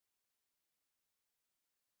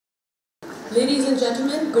Ladies and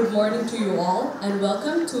gentlemen, good morning to you all and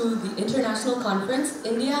welcome to the International Conference,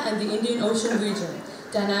 India and the Indian Ocean Region,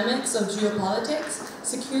 Dynamics of Geopolitics,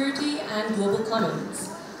 Security and Global Commons.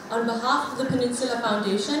 On behalf of the Peninsula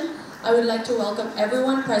Foundation, I would like to welcome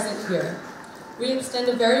everyone present here. We extend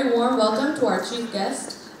a very warm welcome to our chief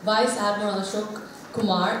guest, Vice Admiral Ashok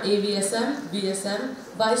Kumar, AVSM, VSM,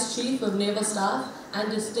 Vice Chief of Naval Staff,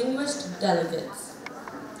 and distinguished delegates.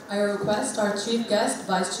 I request our Chief Guest,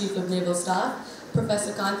 Vice Chief of Naval Staff,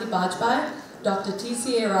 Professor Kanti Bajpai, Dr.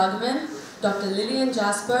 T.C.A. Raghavan, Dr. Lillian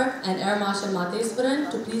Jasper, and Air Marshal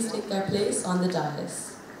Matheswaran to please take their place on the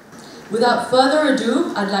dais. Without further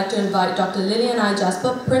ado, I'd like to invite Dr. Lillian I.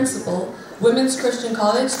 Jasper, Principal, Women's Christian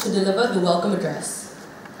College, to deliver the welcome address.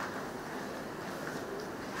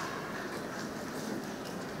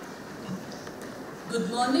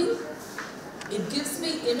 Good morning. It gives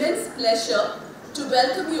me immense pleasure to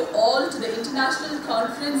welcome you all to the International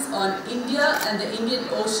Conference on India and the Indian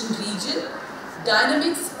Ocean Region,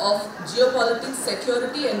 Dynamics of Geopolitics,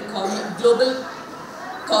 Security and Global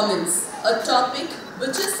Commons, a topic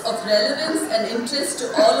which is of relevance and interest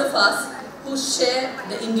to all of us who share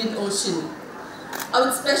the Indian Ocean. I would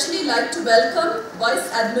especially like to welcome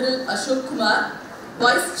Vice Admiral Ashok Kumar,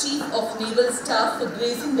 Vice Chief of Naval Staff, for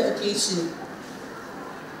gracing the occasion.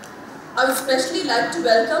 I would especially like to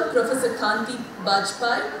welcome Professor Kanti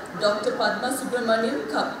Bajpai, Dr. Padma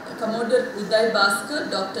Subramanian, Commodore Uday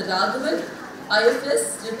Bhaskar, Dr. Raghavan,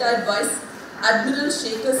 IFS, Retired Vice Admiral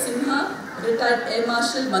Shekhar Sinha, Retired Air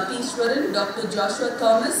Marshal Matheswaran, Dr. Joshua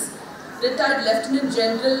Thomas, Retired Lieutenant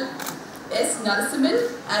General S.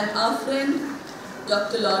 Narasimhan, and our friend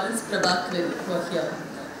Dr. Lawrence Prabhakaran, who are here.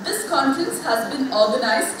 This conference has been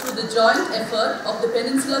organized through the joint effort of the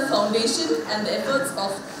Peninsula Foundation and the efforts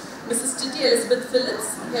of Mrs. Titi Elizabeth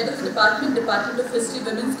Phillips, Head of the Department of History,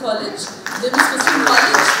 Women's College, Women's Christian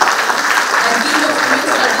College, and Dean of Women's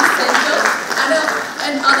Studies Center,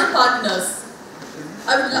 and other partners.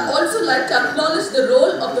 I would also like to acknowledge the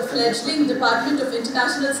role of the fledgling Department of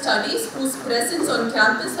International Studies, whose presence on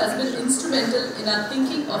campus has been instrumental in our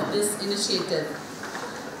thinking of this initiative.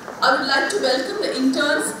 I would like to welcome the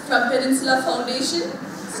interns from Peninsula Foundation,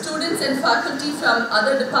 students and faculty from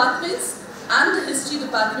other departments, and the History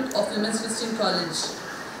Department of Women's Christian College.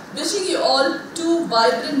 Wishing you all 2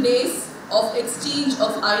 vibrant days of exchange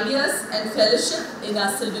of ideas and fellowship in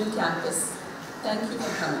our Sylvan campus. Thank you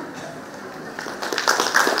for coming.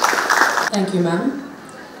 Thank you, ma'am.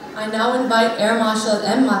 I now invite Air Marshal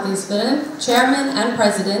M. Matheswaran, Chairman and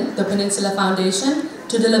President, the Peninsula Foundation,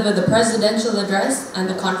 to deliver the presidential address and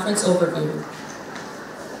the conference overview.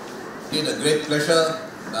 It's a great pleasure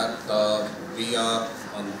that we are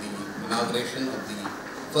on the inauguration of the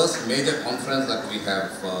first major conference that we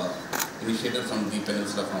have initiated from the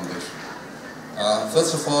Peninsula Foundation.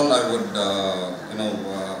 First of all, I would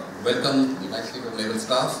welcome the Vice Chief of Naval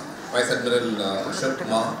Staff, Vice Admiral Ashok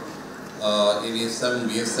Kumar, AVSM,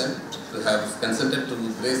 VSM, to have consented to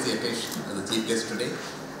grace the occasion as the chief guest today,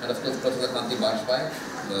 and of course Professor Kanti Bajpai,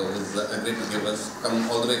 who has agreed to come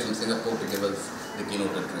all the way from Singapore to give us the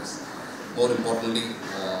keynote address. More importantly,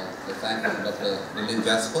 I thank Dr. Lillian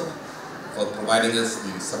Jasper for providing us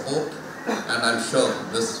the support, and I'm sure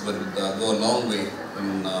this will go a long way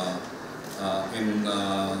in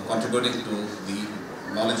contributing to the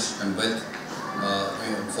knowledge and wealth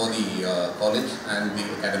for the college and the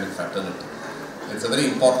academic fraternity. It's a very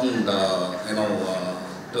important,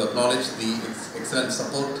 to acknowledge the excellent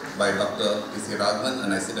support by Dr. T.C. Raghavan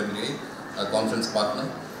and ICWA, a conference partner,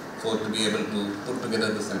 to be able to put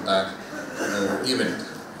together this entire event.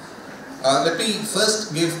 Let me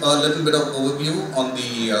first give a little bit of overview on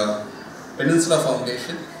the Peninsula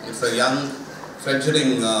Foundation. It's a young,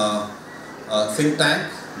 fledgling think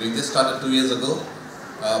tank. We just started 2 years ago,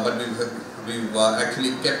 but we've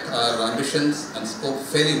actually kept our ambitions and scope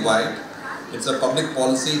fairly wide. It's a public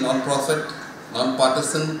policy, non-profit,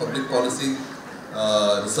 non-partisan public policy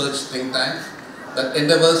research think tank that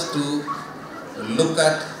endeavors to look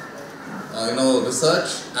at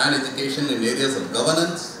research and education in areas of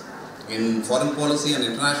governance, in foreign policy and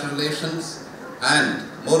international relations, and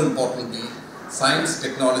more importantly, science,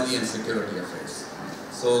 technology and security affairs.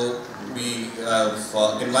 So we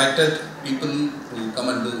have invited people to come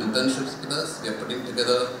and do internships with us. We are putting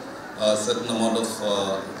together a certain amount of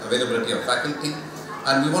availability of faculty,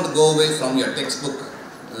 and we want to go away from your textbook,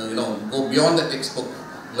 go beyond the textbook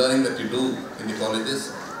learning that you do in the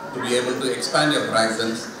colleges, to be able to expand your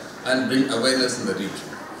horizons and bring awareness in the region.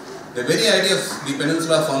 The very idea of the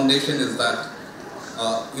Peninsula Foundation is that,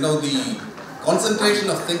 the concentration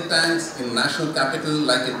of think tanks in national capital,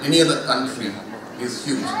 like in any other country, is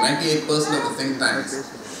huge. 98% of the think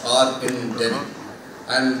tanks are in Delhi.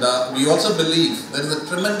 And we also believe there is a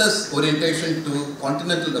tremendous orientation to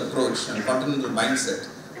continental approach and continental mindset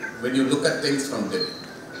when you look at things from Delhi.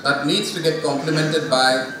 That needs to get complemented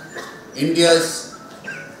by India's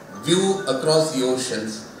view across the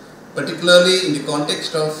oceans, particularly in the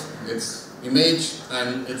context of its image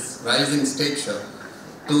and its rising stature,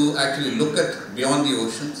 to actually look at beyond the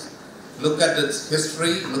oceans, look at its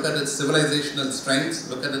history, look at its civilizational strengths,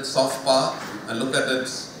 look at its soft power, and look at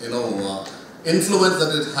its influence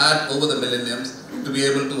that it had over the millenniums, to be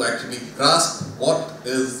able to actually grasp what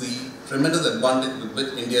is the tremendous advantage with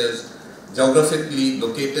which India is geographically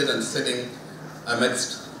located and sitting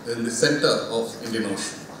amidst in the center of Indian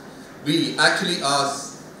Ocean. We actually are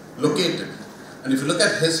located, and if you look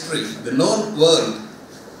at history, the known world,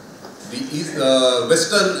 the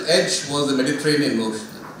western edge was the Mediterranean Ocean,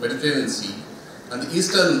 Mediterranean Sea, and the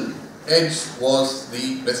eastern edge was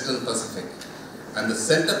the Western Pacific. And the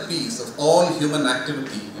centerpiece of all human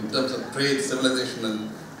activity in terms of trade, civilizational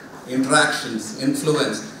interactions,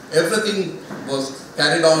 influence, everything was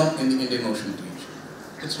carried on in the Indian Ocean region.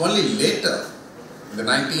 It's only later, in the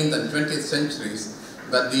 19th and 20th centuries,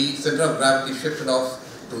 that the center of gravity shifted off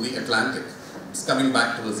to the Atlantic. It's coming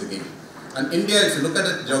back to us again. And India, if you look at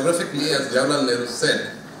it geographically, as Jawaharlal Nehru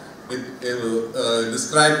said, it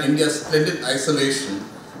described India's splendid isolation,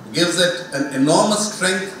 gives it an enormous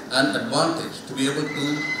strength and advantage to be able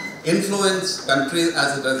to influence countries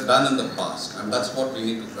as it has done in the past. And that's what we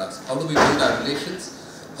need to grasp. How do we build our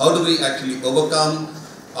relations? How do we actually overcome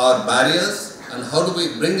our barriers? And how do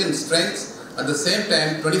we bring in strengths? At the same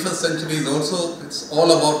time, 21st century is also, it's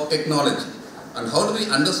all about technology. And how do we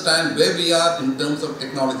understand where we are in terms of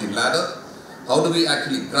technology ladder? How do we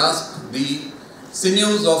actually grasp the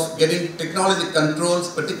sinews of getting technology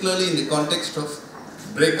controls, particularly in the context of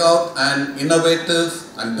breakout and innovative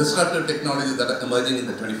and disruptive technologies that are emerging in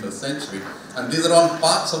the 21st century. And these are all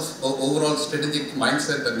parts of overall strategic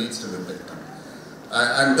mindset that needs to be built on.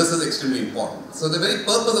 And this is extremely important. So the very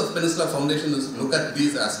purpose of Peninsula Foundation is to look at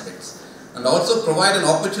these aspects and also provide an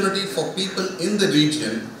opportunity for people in the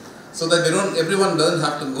region so that everyone doesn't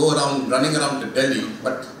have to go around, running around to Delhi,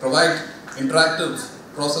 but provide interactive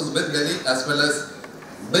process with Delhi as well as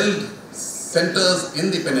build centers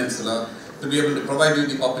in the peninsula to be able to provide you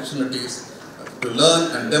the opportunities to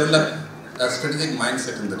learn and develop a strategic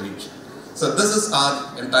mindset in the region. So this is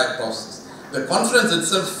our entire process. The conference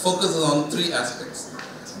itself focuses on three aspects.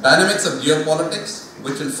 Dynamics of geopolitics,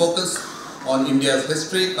 which will focus on India's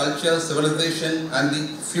history, culture, civilization and the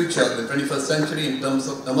future, the 21st century in terms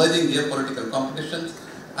of emerging geopolitical competitions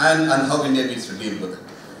and how India needs to deal with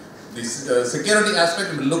it. The security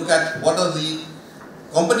aspect will look at what are the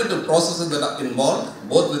competitive processes that are involved,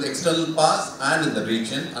 both with external powers and in the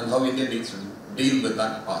region, and how India needs to deal with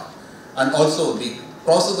that part. And also the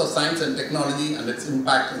process of science and technology and its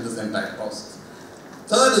impact in this entire process.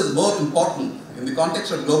 Third is more important, in the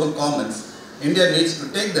context of global commons, India needs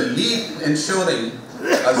to take the lead in ensuring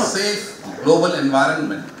a safe global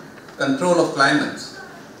environment, control of climates,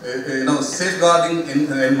 safeguarding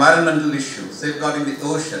environmental issues, safeguarding the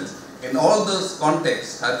oceans. In all those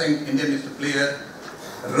contexts, I think India needs to play a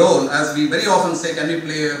role. As we very often say, can we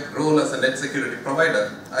play a role as a net security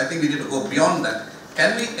provider? I think we need to go beyond that.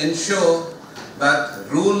 Can we ensure that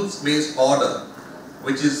rules-based order,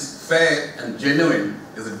 which is fair and genuine,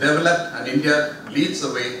 is developed and India leads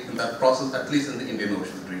the way in that process, at least in the Indian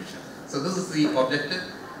Ocean region. So this is the objective.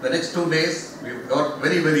 The next 2 days, we've got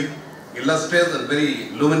very, very illustrious and very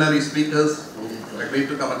luminary speakers who agreed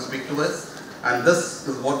to come and speak to us. And this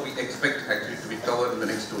is what we expect actually to be covered in the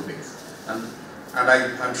next 2 days. And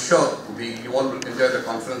I'm sure you all will enjoy the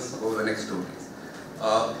conference over the next 2 days.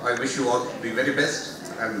 I wish you all the very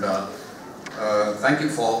best and thank you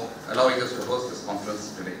for allowing us to host this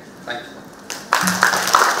conference today. Thank you.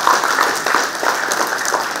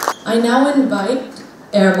 I now invite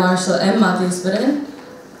Air Marshal M. Madheswaran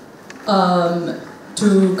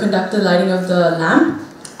to conduct the lighting of the lamp.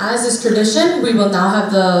 As is tradition, we will now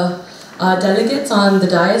have the delegates on the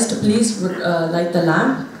dais to please light the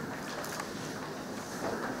lamp.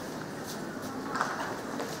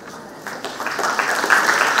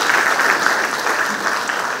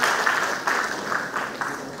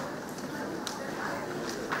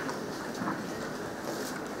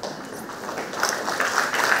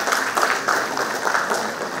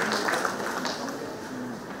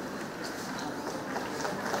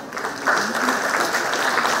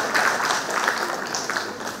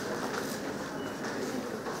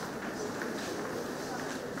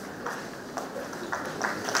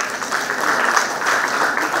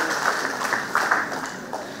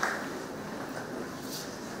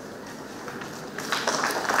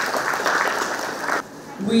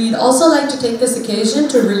 We'd also like to take this occasion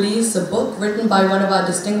to release a book written by one of our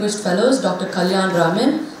distinguished fellows, Dr. Kalyan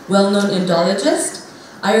Raman, well-known Indologist.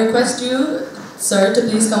 I request you, sir, to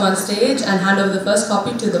please come on stage and hand over the first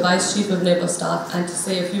copy to the Vice Chief of Naval Staff and to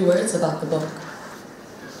say a few words about the book.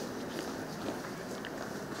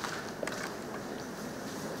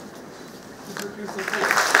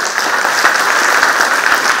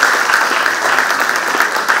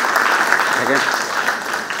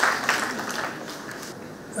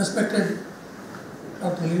 Respected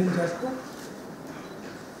Dr. Levin Jasper,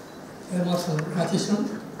 Air Marshal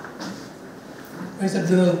Rathisham, Vice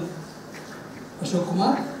Admiral Ashok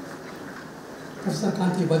Kumar, Professor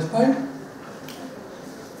Kanti Bajpai,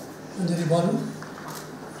 Anjali Balu,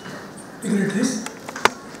 dignitaries,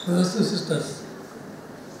 brothers and sisters.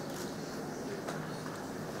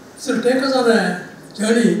 This will take us on a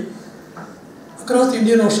journey across the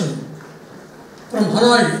Indian Ocean, from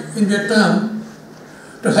Hanoi in Vietnam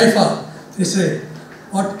to Haifa, Israel,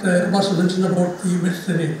 what Marshall mentioned about the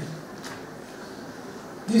Mediterranean.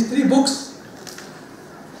 These three books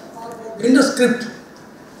are about Indus script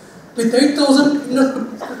with 8,000 Indus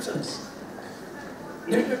inscriptions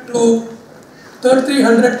dated to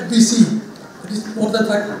 3300 BC, that is more than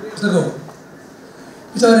 500 years ago,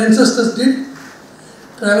 which our ancestors did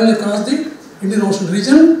traveling across the Indian Ocean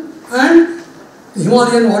region and the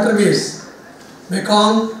Himalayan waterways,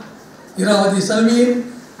 Mekong, Iravati, Salween,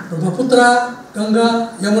 Brahmaputra,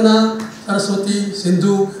 Ganga, Yamuna, Saraswati,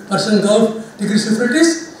 Sindhu, Persian Gulf, Tigris Euphrates,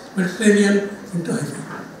 Mediterranean into Haifa.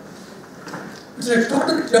 It's an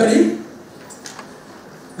extraordinary journey.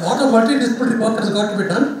 A lot of multidisciplinary work has got to be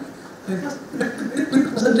done. Just a very quick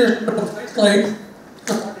presentation of 5 slides.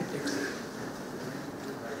 That's what it takes.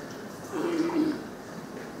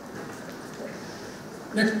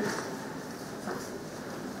 Next.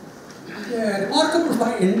 A remarkable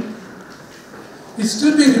find is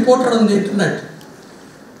still being reported on the internet.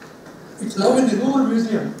 It's now in the Louvre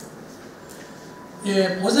Museum.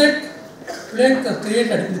 A mosaic plate was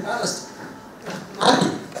created in the palace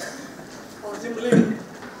for symboling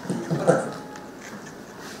it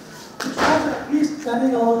shows a priest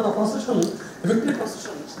carrying on a procession, a victory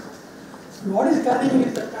procession. And what is carrying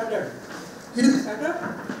is the standard. Here is the standard,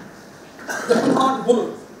 the one-horned bull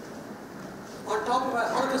on top of a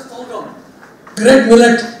harvest stone, great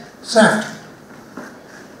millet shaft.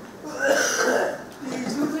 The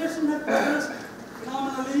civilization had progressed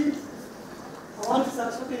phenomenally along the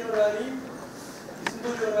Saraswati River Valley, the Sindhu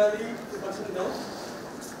River Valley, the Persian Gulf.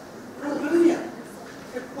 For millennia,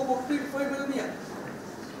 about 3 to 5 millennia.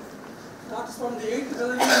 Starts from the 8th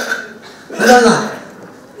millennium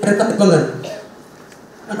in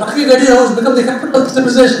and Rocky Gadi has become the capital of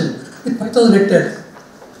civilization with 5,000 hectares.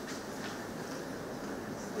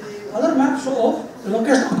 The other map shows the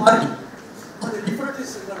location of Mari on the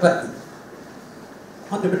Euphrates River Valley,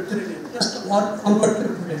 on the Mediterranean, just onward to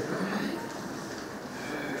today.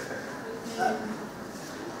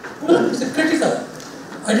 It's a critical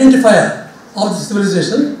identifier of the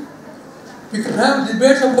civilization. We can have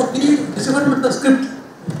debates about the decipherment of the script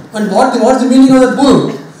and what is the meaning of that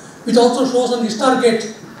bull, which also shows on the star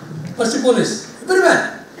gate, Persepolis,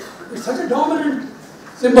 everywhere. It's such a dominant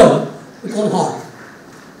symbol with one horn.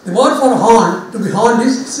 The word for horn, to be horned,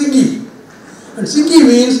 is singi. And singi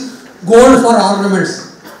means gold for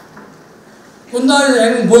ornaments. Kunda is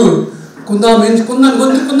a young bull. Kunda means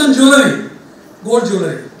kundan jewelry, gold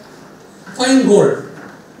jewelry, fine gold.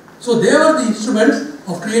 So they were the instruments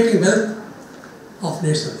of creating wealth of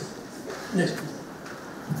nations. Next.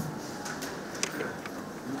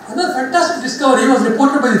 Another fantastic discovery was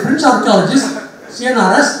reported by the French archaeologist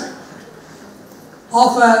CNRS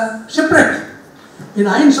of a shipwreck in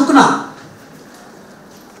Ain Sukna,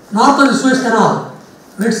 north of the Suez Canal,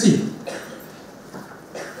 Red Sea.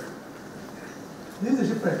 This is the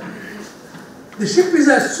shipwreck. The ship is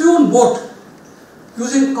a sewn boat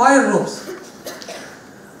using coil ropes,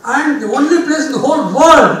 and the only place in the whole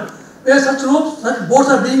world where such boats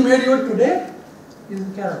are being made even today is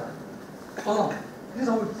in Kerala. Oh, this is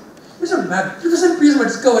how it's a magnificent piece of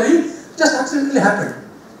discovery, just accidentally happened.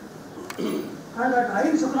 And that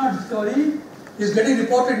Ain Sukna discovery is getting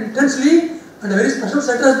reported intensely, and a very special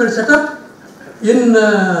center has been set up in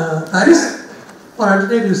Paris for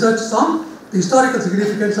undertaking research on the historical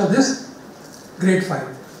significance of this great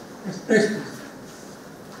find. Next please.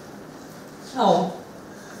 Now,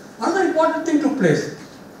 another important thing took place,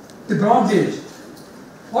 the Bronze Age.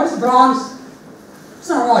 What is bronze? It's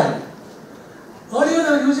an alloy. Earlier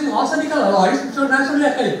they were using arsenical alloys, which were naturally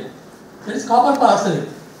alkaline. That is copper per arsenic.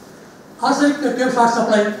 Arsenic came short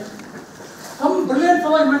supply. Some brilliant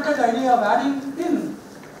fellow invented the idea of adding tin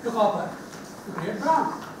to copper. to create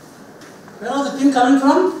bronze. Where was the tin coming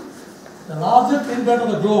from? The larger tin belt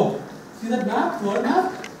of the globe. See that map, world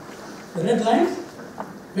map? The red lines?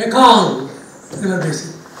 Mekong river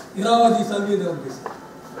basin. Irrawaddy Salvi river basin.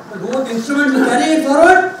 But who were the instruments to carry it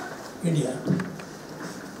forward? India.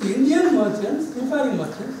 The Indian merchants, seafaring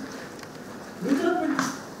merchants, linked up with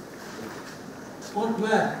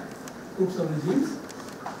Khmer groups of regimes.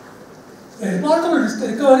 A remarkable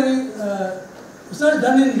recovery research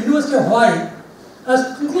done in the University of Hawaii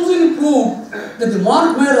has conclusively proved that the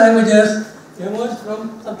Khmer languages emerged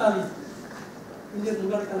from Santali, Indian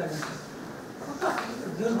Mongolic languages.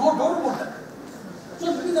 There is no doubt about that. So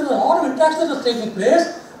there is a lot of interaction that was taking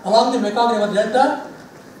place along the Mekong River Delta,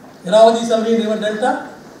 Irrawaddy Salvi River Delta,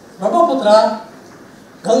 Brahmaputra,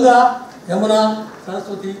 Ganga, Yamuna,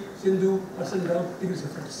 Saraswati, Sindhu, Persian Gulf, Tigris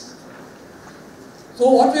Euphrates.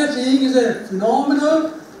 So what we are seeing is a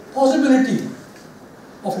phenomenal possibility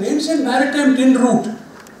of an ancient maritime tin route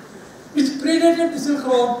which predated the Silk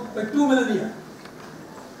Road by 2 millennia.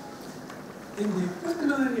 In the 5th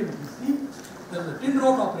millennium BC, there was a tin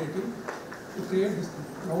road operating to create this thing.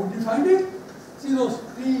 Now would you find it? See those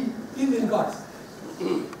 3 tin ingots.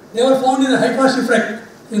 They were found in a Haifa shipwreck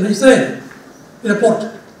in Israel, in a port.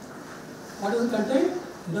 What does it contain?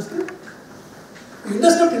 Indescript. The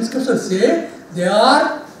indescript inscriptions say they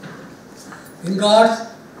are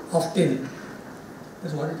ingots of tin.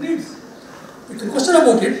 That's what it reads. We can question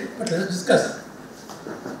about it, but let us discuss.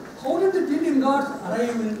 How did the tin ingots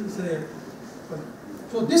arrive in Israel?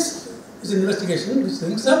 So this is an investigation which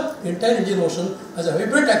links up the entire Indian Ocean as a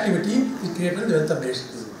vibrant activity which created the wealth of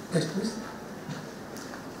nations. Next please.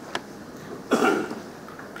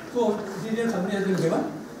 So detailed summary has been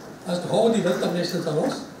given as to how the wealth of nations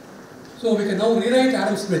arose. So we can now rewrite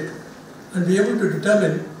Adam Smith and be able to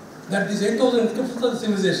determine that these 8,000 inscriptions of the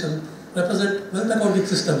civilization represent wealth accounting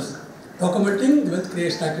systems, documenting the wealth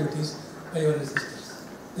creation activities by our ancestors,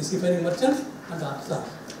 the seafaring merchants and the artisans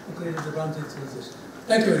who created the Bronze Age civilization.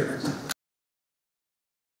 Thank you very much.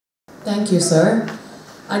 Thank you, sir.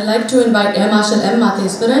 I'd like to invite Air Marshal M.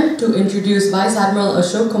 Matheswaran to introduce Vice Admiral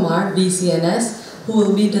Ashok Kumar, VCNS, who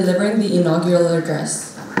will be delivering the inaugural address.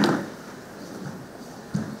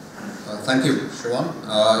 Thank you, Siobhan.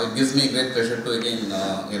 It gives me great pleasure to again,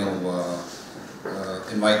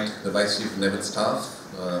 invite the Vice Chief Naval Staff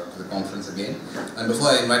to the conference again. And before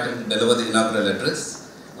I invite him to deliver the inaugural address,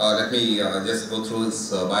 let me just go through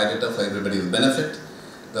his biodata for everybody's benefit.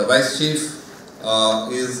 The Vice Chief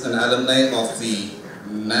is an alumni of the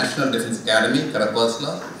National Defence Academy,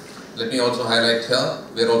 Karapasla. Let me also highlight here,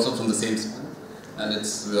 we are also from the same school, and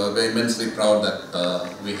we're immensely proud that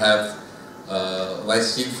we have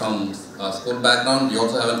Vice Chief from school background. We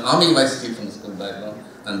also have an Army Vice Chief from the school background,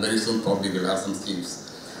 and very soon probably we'll have some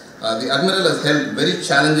chiefs. The Admiral has held very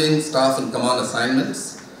challenging staff and command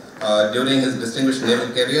assignments during his distinguished naval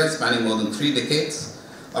career spanning more than 3 decades.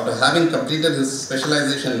 After having completed his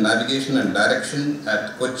specialization in navigation and direction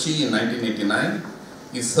at Kochi in 1989,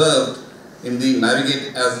 he served in the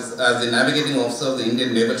as the navigating officer of the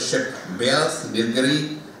Indian naval ship Beas,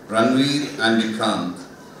 Nilgiri, Ranveer and Vikrant.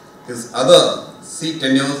 His other sea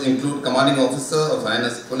tenures include commanding officer of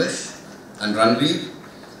INS Polish and Ranveer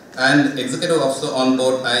and executive officer on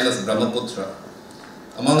board INS Brahmaputra.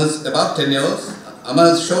 Among his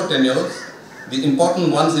short tenures, the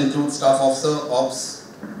important ones include staff officer ops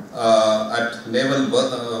at Naval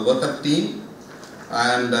Workup Team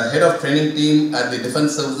and head of training team at the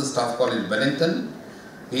Defence Services Staff College, Wellington.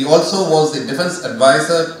 He also was the Defence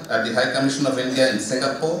Advisor at the High Commission of India in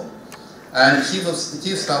Singapore and Chief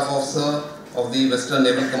Staff Officer of the Western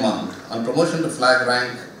Naval Command. On promotion to flag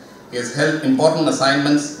rank, he has held important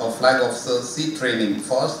assignments of Flag Officer Sea Training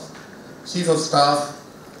Force, Chief of Staff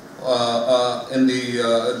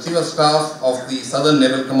Chief of Staff of the Southern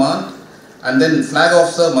Naval Command, and then Flag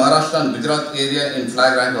Officer Maharashtra and Gujarat area in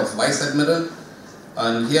flag rank of Vice Admiral.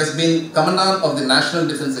 And he has been Commandant of the National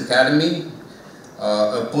Defence Academy,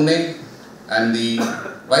 Pune, and the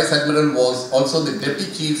Vice Admiral was also the Deputy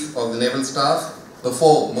Chief of the Naval Staff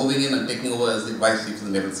before moving in and taking over as the Vice Chief of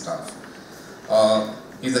the Naval Staff.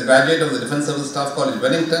 He is a graduate of the Defence Service Staff College,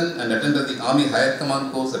 Wellington, and attended the Army Higher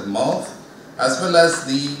Command course at MOV, as well as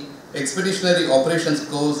the Expeditionary Operations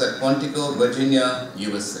course at Quantico, Virginia,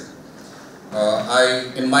 USA.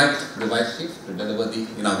 I invite the Vice Chief to deliver the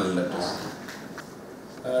inaugural address.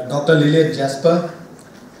 Dr. Lilith Jasper,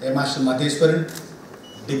 Air Marshal Matheswaran,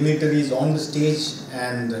 dignitaries on the stage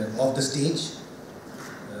and off the stage,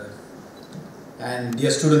 and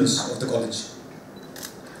dear students of the college.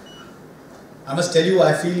 I must tell you,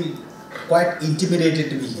 I feel quite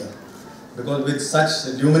intimidated to be here. because with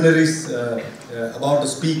such luminaries about to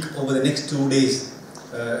speak over the next 2 days,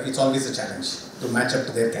 it's always a challenge to match up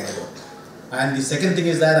to their caliber. And the second thing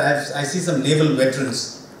is that I see some naval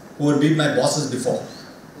veterans who had been my bosses before.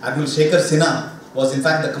 Admiral Shekhar Sinha was in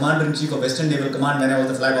fact the Commander-in-Chief of Western Naval Command when I was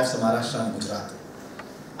the Flag Officer Maharashtra and Gujarat.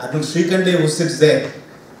 Admiral Shrikande, who sits there,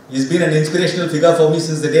 he's been an inspirational figure for me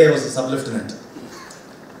since the day I was a sub-lieutenant.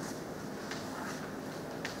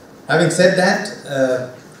 Having said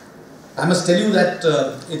that, I must tell you that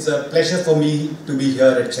it's a pleasure for me to be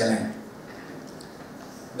here at Chennai.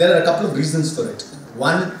 There are a couple of reasons for it.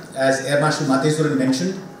 One, as Air Marshal Matheswaran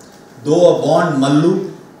mentioned, though a born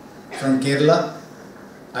Mallu from Kerala,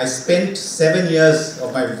 I spent 7 years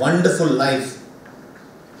of my wonderful life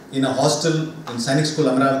in a hostel in Sainik School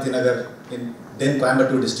Amravati Nagar in then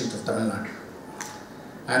Coimbatore district of Tamil Nadu.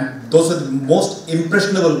 And those are the most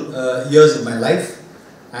impressionable years of my life,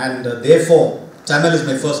 and therefore Tamil is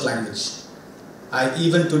my first language. I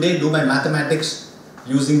even today do my mathematics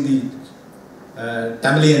using the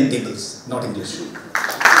Tamilian tables, not English.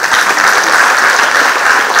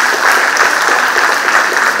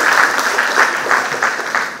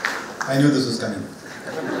 I knew this was coming.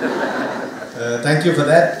 Thank you for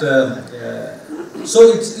that.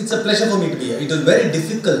 So it's a pleasure for me to be here. It is very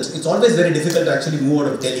difficult. It's always very difficult to actually move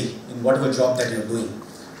out of Delhi in whatever job that you're doing.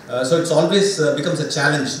 So it's always becomes a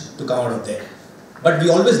challenge to come out of there. But we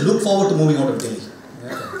always look forward to moving out of Delhi.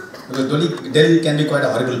 Because Delhi can be quite a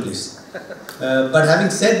horrible place. But having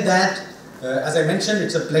said that, as I mentioned,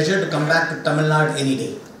 it's a pleasure to come back to Tamil Nadu any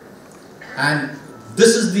day. And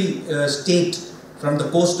this is the state from the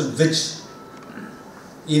coast of which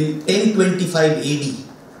in 1025 AD,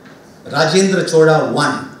 Rajendra Chola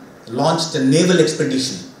I launched a naval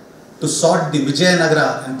expedition to sort the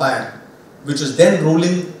Vijayanagara Empire, which was then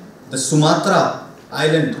ruling the Sumatra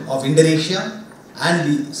island of Indonesia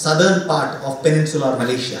and the southern part of Peninsula or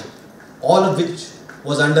Malaysia, all of which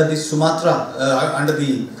was under the under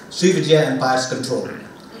the Srivijaya Empire's control.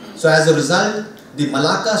 So as a result, the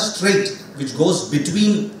Malacca Strait, which goes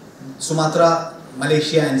between Sumatra,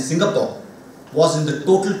 Malaysia and Singapore, was in the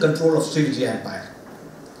total control of Srivijaya Empire.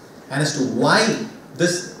 And as to why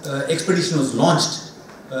this expedition was launched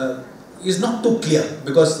is not too clear,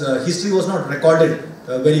 because history was not recorded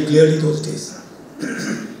very clearly those days.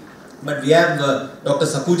 But we have Dr.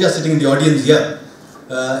 Sakuja sitting in the audience here.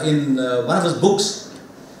 In one of his books,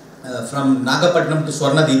 From Nagapatnam to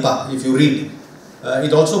Swarnadeepa, if you read,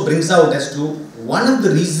 it also brings out as to one of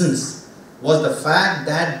the reasons was the fact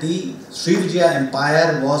that the Srivijaya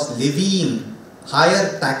Empire was levying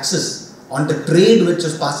higher taxes on the trade which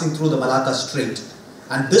was passing through the Malacca Strait.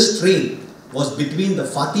 And this trade was between the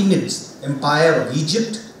Fatimids Empire of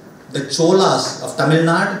Egypt, the Cholas of Tamil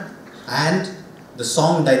Nadu and the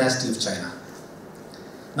Song dynasty of China.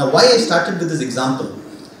 Now why I started with this example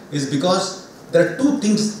is because there are two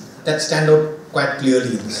things that stand out quite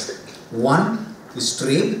clearly in this. One is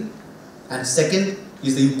trade, and second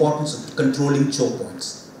is the importance of controlling choke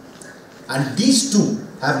points. And these two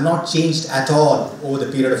have not changed at all over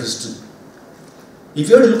the period of history. If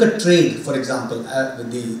you were to look at trade, for example,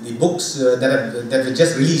 the books that were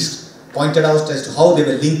just released pointed out as to how there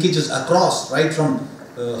were linkages across, right from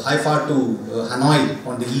Haifa to Hanoi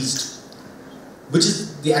on the east, which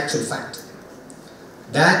is the actual fact.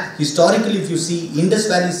 That historically, if you see, Indus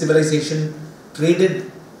Valley civilization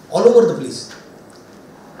traded all over the place.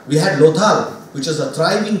 We had Lothal, which was a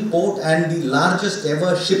thriving port and the largest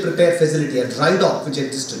ever ship repair facility, a dry dock which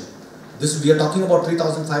existed. This we are talking about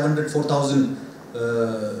 3,500, 4,000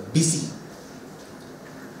 BC.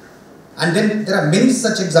 And then there are many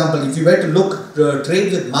such examples. If you were to look,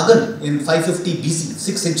 trade with Magan in 550 BC,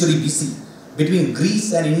 6th century BC, between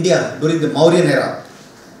Greece and India during the Mauryan era.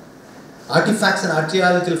 Artifacts and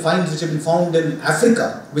archaeological finds which have been found in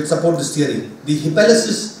Africa which support this theory. The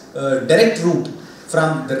Hippolytus direct route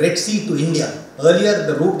from the Red Sea to India. Earlier,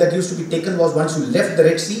 the route that used to be taken was once you left the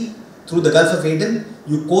Red Sea through the Gulf of Aden,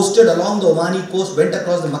 you coasted along the Omani coast, went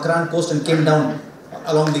across the Makran coast and came down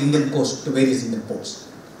along the Indian coast to various Indian ports.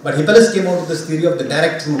 But Hippolytus came out with this theory of the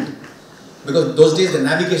direct route, because those days the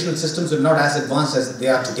navigational systems were not as advanced as they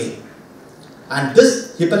are today. And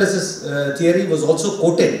this Hippolytus theory was also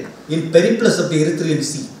quoted in Periplus of the Erythraean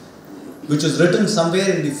Sea, which was written somewhere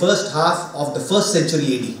in the first half of the 1st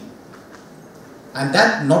century AD. And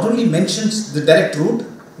that not only mentions the direct route,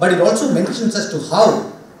 but it also mentions as to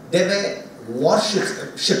how there were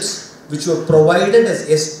warships, ships which were provided as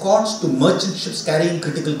escorts to merchant ships carrying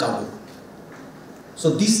critical cargo.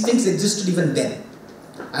 So these things existed even then.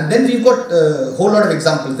 And then we've got a whole lot of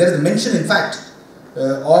examples. There is a mention, in fact,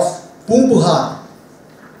 of Pumbuhar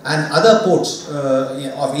and other ports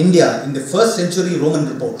of India in the 1st century Roman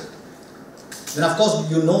report, then of course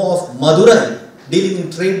you know of Madurai dealing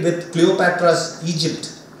in trade with Cleopatra's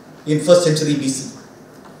Egypt in 1st century BC.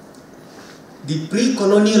 The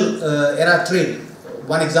pre-colonial era trade,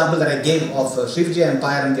 one example that I gave of Srivijaya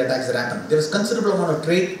Empire and the attacks that happened, there was considerable amount of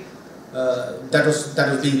trade that was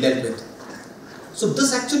being dealt with. So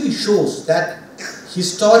this actually shows that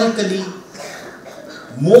historically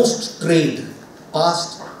most trade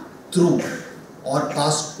passed through or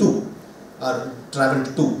passed to or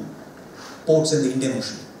travelled to ports in the Indian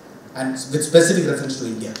Ocean, and with specific reference to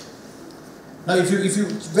India. Now if you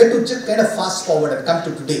were to just kind of fast forward and come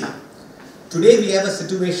to today, we have a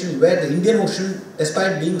situation where the Indian Ocean,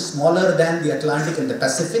 despite being smaller than the Atlantic and the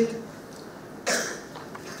Pacific,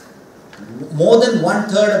 more than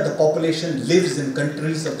 1/3 of the population lives in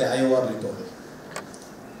countries of the IOR littoral.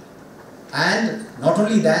 And not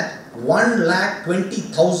only that,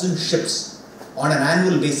 120,000 ships on an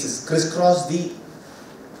annual basis crisscross the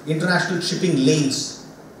international shipping lanes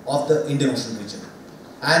of the Indian Ocean region.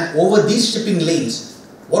 And over these shipping lanes,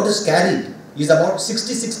 what is carried is about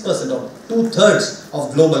 66% or 2/3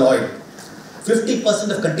 of global oil,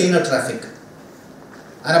 50% of container traffic,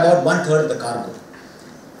 and about 1/3 of the cargo.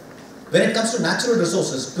 When it comes to natural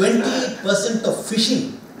resources, 28% of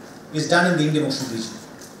fishing is done in the Indian Ocean region.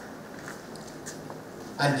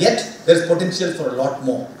 And yet, there is potential for a lot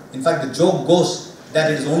more. In fact, the joke goes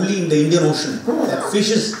that it is only in the Indian Ocean that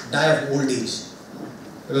fishes die of old age,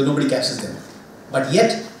 because nobody catches them. But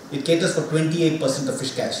yet, it caters for 28% of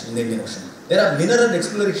fish catch in the Indian Ocean. There are mineral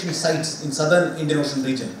exploration sites in southern Indian Ocean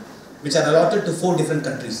region, which are allotted to 4 different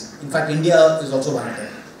countries. In fact, India is also one of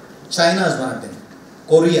them. China is one of them.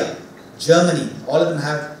 Korea, Germany, all of them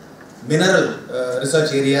have mineral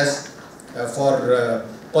research areas for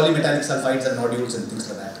polymetallic sulfides and nodules and things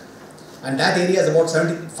like that. And that area is about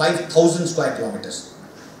 75,000 square kilometers.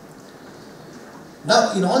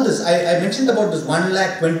 Now, in all this, I mentioned about this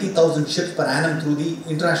 120,000 ships per annum through the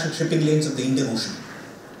international shipping lanes of the Indian Ocean.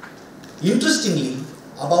 Interestingly,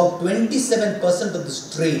 about 27% of this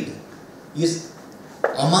trade is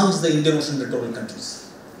amongst the Indian Ocean littoral countries.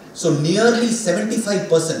 So nearly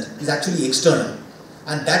 75% is actually external,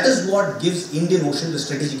 and that is what gives Indian Ocean the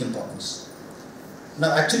strategic importance.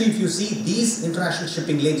 Now actually, if you see, these international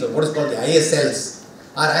shipping lanes, or what is called the ISLs,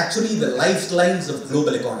 are actually the lifelines of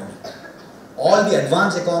global economy. All the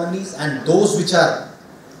advanced economies and those which are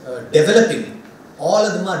developing, all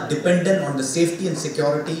of them are dependent on the safety and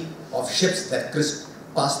security of ships that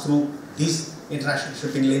pass through these international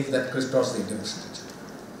shipping lanes that crisscross the Indian Ocean region.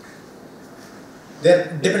 They are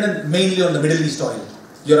dependent mainly on the Middle East oil.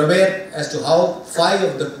 You are aware as to how 5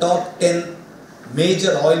 of the top 10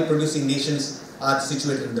 major oil producing nations are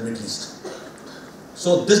situated in the Middle East.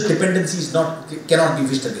 So this dependency cannot be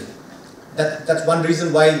wished away. That's one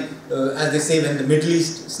reason why, as they say, when the Middle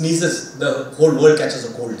East sneezes, the whole world catches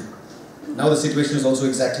a cold. Now the situation is also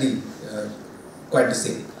exactly quite the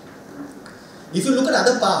same. If you look at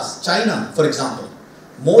other parts, China, for example,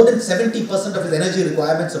 more than 70% of its energy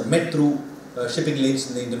requirements are met through shipping lanes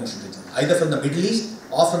in the Indian Ocean region, either from the Middle East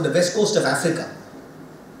or from the west coast of Africa.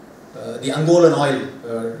 The Angolan oil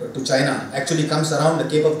to China actually comes around the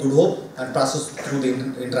Cape of Good Hope and passes through the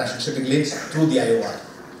international shipping lanes through the IOR.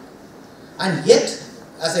 And yet,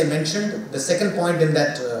 as I mentioned, the second point in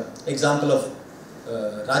that example of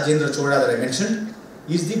Rajendra Chola that I mentioned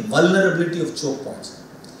is the vulnerability of choke points.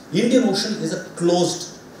 Indian Ocean is a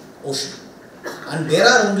closed ocean, and there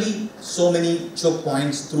are only so many choke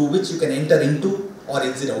points through which you can enter into or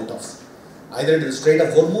exit out of. Either it is the Strait of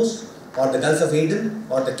Hormuz, or the Gulf of Aden,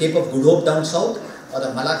 or the Cape of Good Hope down south, or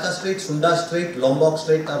the Malacca Strait, Sunda Strait, Lombok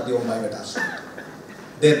Strait, or the Ombaivata Strait.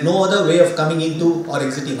 There is no other way of coming into or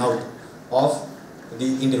exiting out of the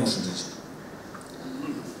Indian Ocean region.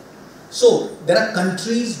 So, there are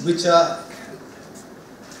countries which are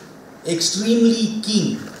extremely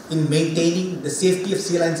keen in maintaining the safety of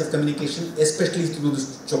sea lines of communication, especially through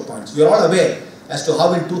these choke points. You are all aware as to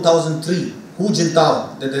how in 2003, Hu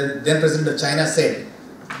Jintao, the then president of China,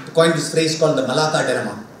 coined this phrase called the Malacca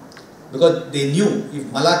dilemma, because they knew if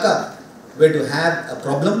Malacca were to have a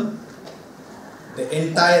problem, the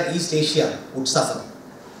entire East Asia would suffer,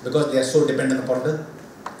 because they are so dependent upon the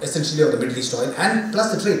essentially of the Middle East oil and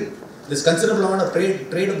plus the trade. There is considerable amount of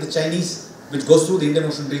trade of the Chinese which goes through the Indian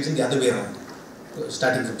Ocean region the other way around,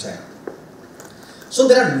 starting from China. So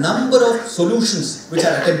there are a number of solutions which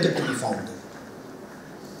are attempted to be found.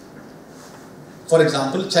 For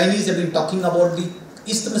example, Chinese have been talking about the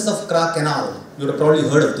Isthmus of Kra Canal. You would have probably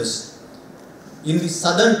heard of this. In the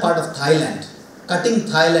southern part of Thailand, cutting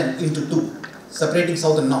Thailand into two, separating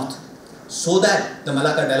south and north, so that the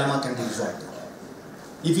Malacca dilemma can be resolved.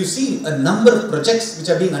 If you see a number of projects which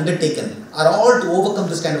are being undertaken are all to overcome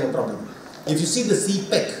this kind of a problem. If you see the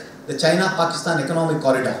CPEC, the China-Pakistan Economic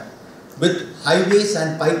Corridor, with highways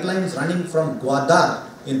and pipelines running from Gwadar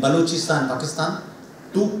in Balochistan, Pakistan,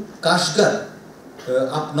 to Kashgar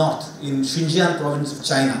up north in Xinjiang province of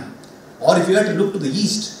China. Or if you were to look to the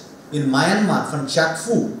east, in Myanmar from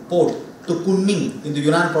Chakfu port to Kunming in the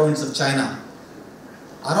Yunnan province of China,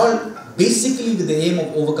 are all basically with the aim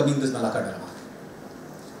of overcoming this Malacca dilemma.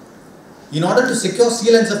 In order to secure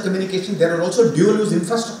sea lines of communication, there are also dual-use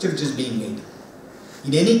infrastructure which is being made.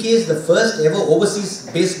 In any case, the first ever overseas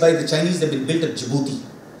base by the Chinese have been built at Djibouti.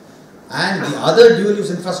 And the other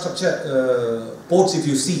dual-use infrastructure ports, if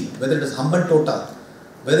you see, whether it is Hambantota,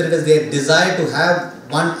 whether it is their desire to have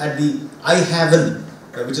one at the I Haven,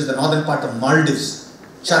 which is the northern part of Maldives,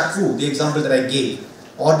 Chakfu, the example that I gave,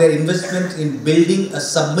 or their investment in building a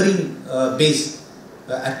submarine base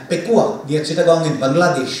at Pekua near Chittagong in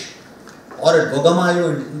Bangladesh, or at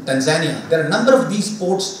Bogamayo in Tanzania. There are a number of these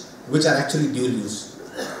ports which are actually dual use.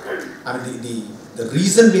 I mean, the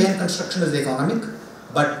reason behind construction is economic,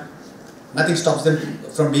 but nothing stops them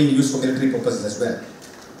from being used for military purposes as well.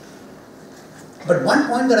 But one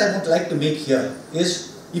point that I would like to make here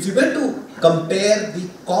is, if you were to compare the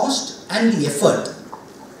cost and the effort,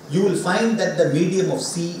 you will find that the medium of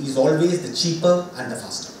sea is always the cheaper and the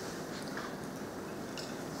faster.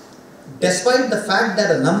 Despite the fact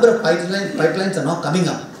that a number of pipelines are now coming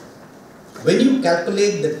up, when you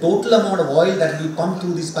calculate the total amount of oil that will come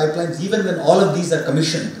through these pipelines, even when all of these are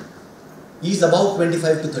commissioned, is about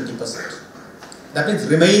 25 to 30%. That means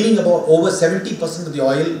remaining about over 70% of the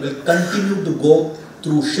oil will continue to go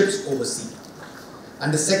through ships over sea.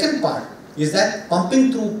 And the second part is that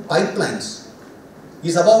pumping through pipelines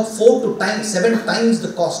is about 4 to 7 times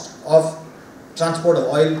the cost of transport of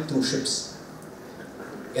oil through ships.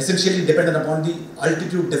 Essentially dependent upon the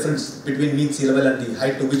altitude difference between mean sea level and the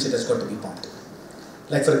height to which it has got to be pumped.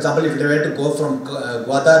 Like for example, if you were to go from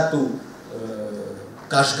Gwadar to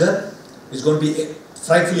Kashgar, it's going to be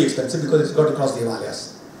frightfully expensive because it's got to cross the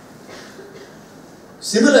Himalayas.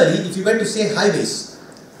 Similarly, if you were to say highways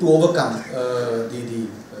to overcome the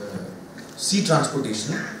sea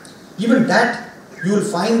transportation, even that you will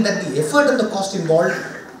find that the effort and the cost involved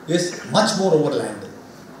is much more over land.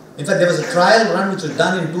 In fact, there was a trial run which was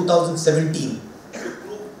done in 2017.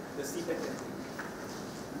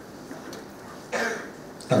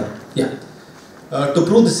 To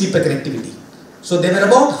prove the CPEC connectivity. So there were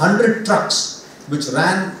about 100 trucks which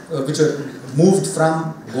were moved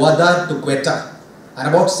from Gwadar to Quetta, and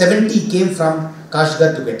about 70 came from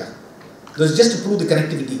Kashgar to Quetta. This is just to prove the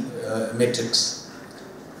connectivity matrix.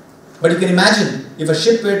 But you can imagine if a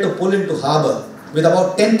ship were to pull into harbour with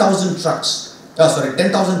about 10,000 trucks,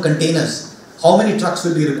 10,000 containers, how many trucks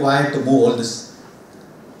will be required to move all this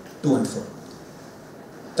to and fro?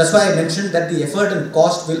 That's why I mentioned that the effort and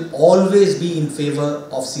cost will always be in favour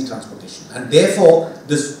of sea transportation, and therefore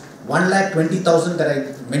this 1,20,000 that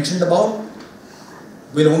I mentioned about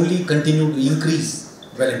will only continue to increase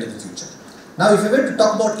well into the future. Now, if we were to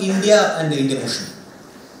talk about India and the Indian Ocean,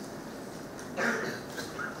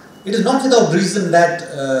 it is not without reason that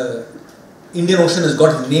Indian Ocean has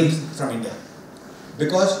got its name from India.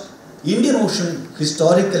 Because Indian Ocean,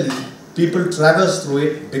 historically, people traversed through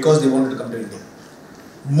it because they wanted to come to India.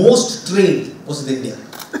 Most trade was with India.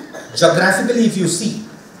 Geographically, if you see,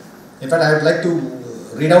 in fact, I would like to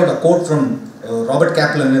read out a quote from Robert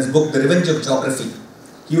Kaplan in his book, The Revenge of Geography.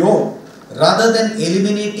 He wrote, rather than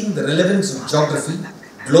eliminating the relevance of geography,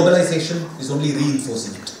 globalization is only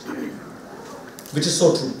reinforcing it. Which is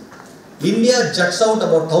so true. India juts out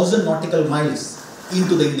about 1,000 nautical miles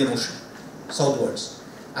into the Indian Ocean, southwards,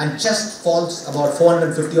 and just falls about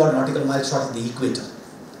 450 odd nautical miles short of the equator.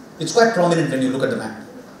 It's quite prominent when you look at the map.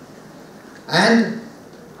 And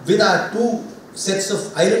with our two sets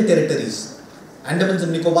of island territories, Andamans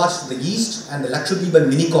and Nicobars to the east and the Lakshadweep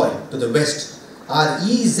and Minicoy to the west, our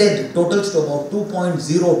EZ totals to about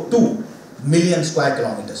 2.02 million square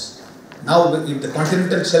kilometers. Now, if the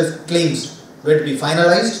continental shelf claims were to be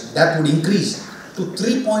finalized, that would increase to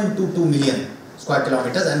 3.22 million square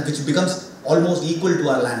kilometers, and which becomes almost equal to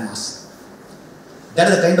our land mass. That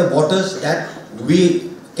is the kind of waters that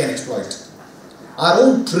we can exploit. Our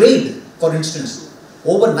own trade, for instance,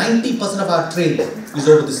 over 90% of our trade is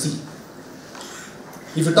over the sea.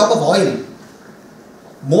 If you talk of oil,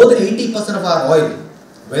 more than 80% of our oil,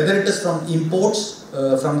 whether it is from imports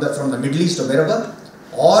from the Middle East or wherever,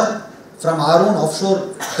 or from our own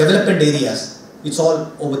offshore development areas, it's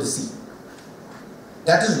all over the sea.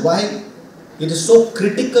 That is why it is so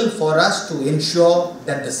critical for us to ensure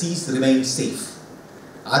that the seas remain safe.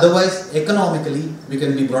 Otherwise, economically, we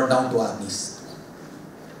can be brought down to our knees.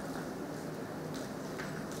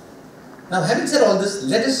 Now, having said all this,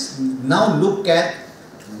 let us now look at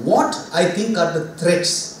what I think are the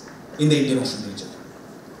threats in the Indian Ocean region.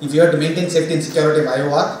 If you have to maintain safety and security of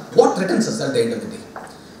IOR, what threatens us at the end of the day?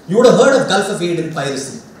 You would have heard of Gulf of Aden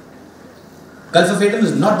piracy. Gulf of Aden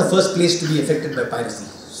is not the first place to be affected by piracy.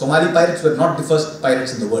 Somali pirates were not the first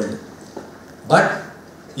pirates in the world. But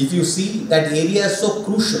if you see, that area is so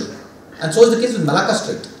crucial, and so is the case with Malacca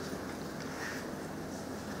Strait.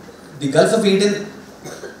 The Gulf of Aden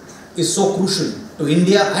is so crucial to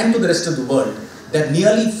India and to the rest of the world that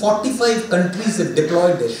nearly 45 countries have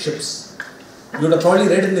deployed their ships. You would have probably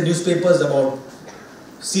read in the newspapers about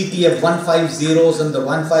CTF 150s and the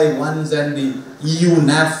 151s and the EU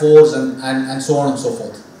NAV4s and so on and so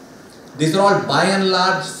forth. These are all by and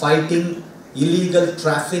large fighting illegal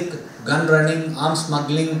traffic, gun running, arms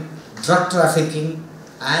smuggling, drug trafficking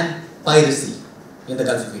and piracy in the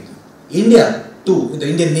Gulf of Aden. India too, the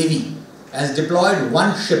Indian Navy, has deployed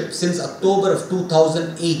one ship since October of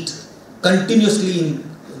 2008 continuously in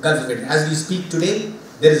Gulf of Aden. As we speak today,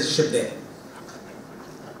 there is a ship there,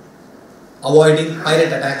 avoiding pirate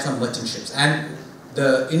attacks on merchant ships. And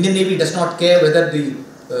the Indian Navy does not care whether the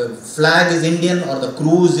flag is Indian or the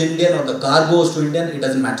crew is Indian or the cargo is to Indian, it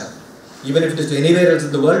doesn't matter. Even if it is to anywhere else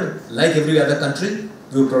in the world, like every other country,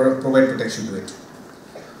 we will provide protection to it.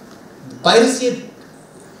 Piracy,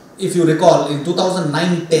 if you recall, in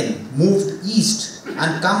 2009-10 moved east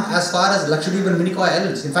and come as far as Lakshadweep and Minicoy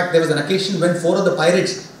Islands. In fact, there was an occasion when 4 of the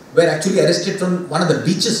pirates were actually arrested from one of the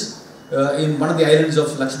beaches in one of the islands of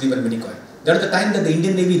Lakshadweep and Minicoy. That was the time that the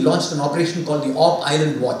Indian Navy launched an operation called the Op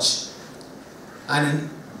Island Watch, and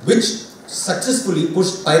which successfully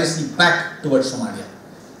pushed piracy back towards Somalia.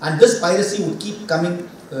 And this piracy would keep coming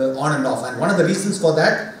on and off. And one of the reasons for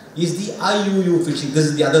that is the IUU fishing. This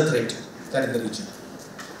is the other threat that in the region,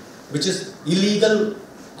 which is illegal,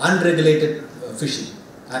 unregulated fishing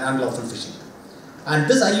and unlawful fishing. And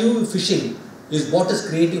this IUU fishing is what is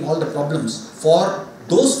creating all the problems for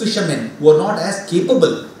those fishermen who are not as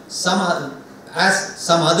capable as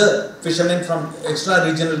some other fishermen from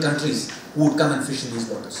extra-regional countries who would come and fish in these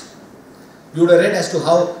waters. You would have read as to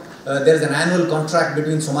how there is an annual contract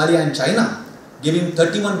between Somalia and China giving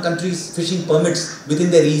 31 countries fishing permits within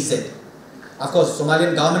their EEZ. Of course,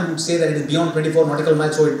 Somalian government would say that it is beyond 24 nautical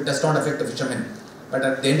miles, so it does not affect the fishermen. But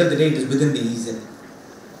at the end of the day, it is within the EEZ.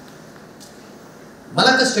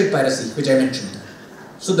 Malacca Strait piracy, which I mentioned.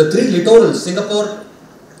 So the 3 littorals, Singapore,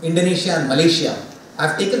 Indonesia and Malaysia,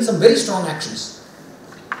 have taken some very strong actions.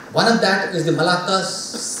 One of that is the Malacca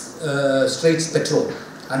Straits Patrol.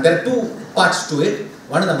 And there are 2 parts to it.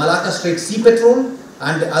 One is the Malacca Strait Sea Patrol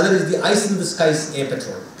and the other is the Ice in the Skies Air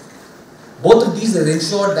Patrol. Both of these have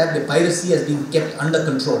ensured that the piracy has been kept under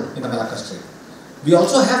control in the Malacca Strait. We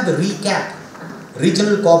also have the RECAP,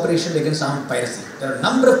 Regional Cooperation Against Armed Piracy. There are a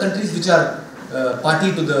number of countries which are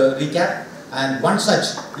party to the RECAP, and one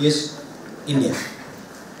such is India.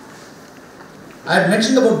 I had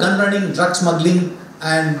mentioned about gun running, drug smuggling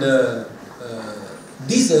and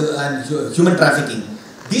human trafficking.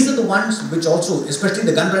 These are the ones which also, especially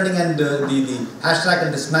the gun running and the hashtag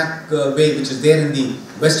and the smack way which is there in the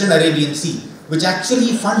Western Arabian Sea, which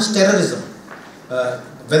actually funds terrorism,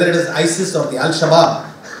 whether it is ISIS or the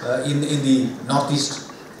Al-Shabaab in the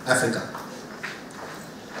Northeast Africa.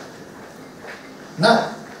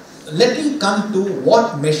 Now, let me come to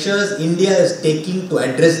what measures India is taking to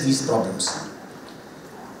address these problems.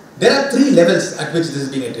 There are 3 levels at which this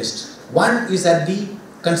is being addressed. One is at the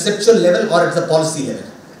conceptual level or at the policy level.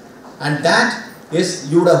 And that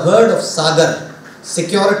is, you would have heard of SAGAR,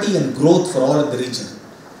 security and growth for all of the region.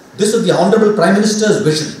 This is the Honorable Prime Minister's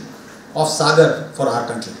vision of SAGAR for our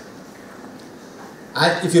country.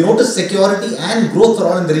 And if you notice security and growth for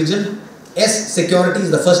all in the region, S, security is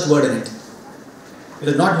the first word in it. It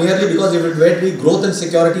is not merely because if it were to be growth and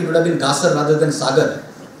security, it would have been GASAR rather than SAGAR.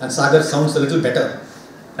 And SAGAR sounds a little better.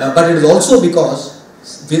 But it is also because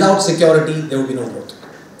without security, there would be no growth.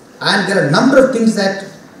 And there are a number of things that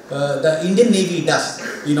the Indian Navy does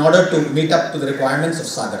in order to meet up to the requirements of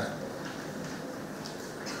SAGAR.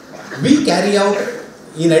 We carry out,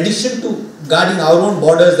 in addition to guarding our own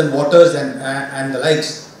borders and waters and the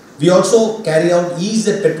likes, we also carry out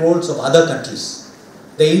EEZ patrols of other countries.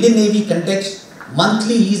 The Indian Navy conducts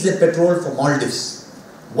monthly EEZ patrol for Maldives,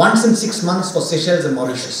 once in 6 months for Seychelles and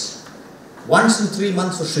Mauritius, once in 3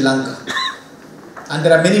 months for Sri Lanka. And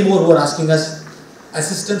there are many more who are asking us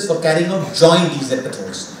assistance for carrying out joint EEZ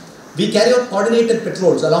patrols. We carry out coordinated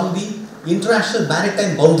patrols along the international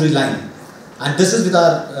maritime boundary line And this is with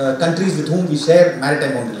our countries with whom we share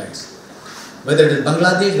maritime boundary lines. Whether it is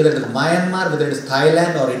Bangladesh, whether it is Myanmar, whether it is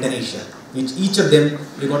Thailand or Indonesia, which each of them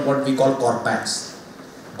we got what we call corpats.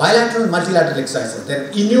 Bilateral and multilateral exercises. There are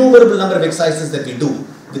innumerable number of exercises that we do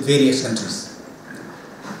with various countries.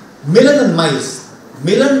 Milan and Miles.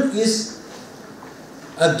 Milan is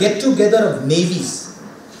a get-together of navies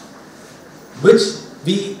which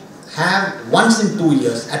we have once in 2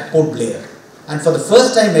 years at Port Blair. And for the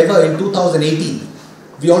first time ever in 2018,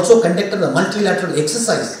 we also conducted a multilateral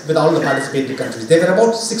exercise with all the participating countries. There were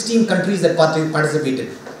about 16 countries that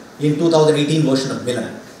participated in 2018 version of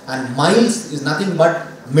Milan. And Miles is nothing but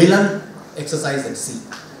Milan exercise at sea.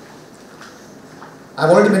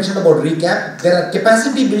 I've already mentioned about recap. There are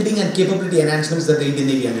capacity building and capability enhancements that the Indian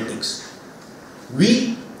Navy undertakes.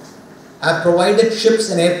 We have provided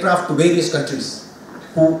ships and aircraft to various countries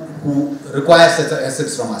who require such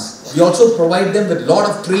assets from us. We also provide them with a lot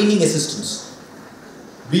of training assistance.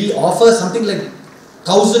 We offer something like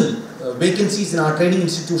 1,000 vacancies in our training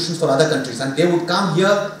institutions for other countries, and they would come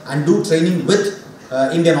here and do training with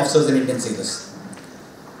Indian officers and Indian sailors.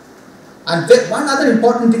 And one other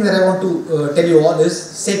important thing that I want to tell you all is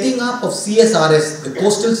setting up of CSRS, the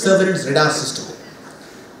Coastal Surveillance Radar System.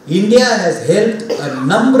 India has helped a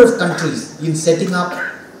number of countries in setting up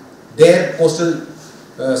their coastal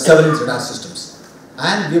surveillance radar systems.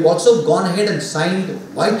 And we've also gone ahead and signed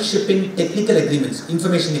white shipping technical agreements,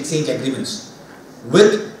 information exchange agreements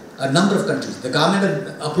with a number of countries. The government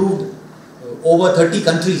had approved over 30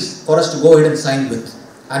 countries for us to go ahead and sign with.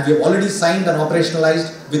 And we have already signed and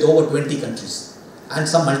operationalized with over 20 countries and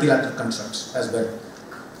some multilateral constructs as well,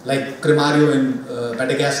 like Crimario in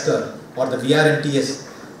Madagascar, or the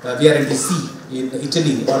VRMTC in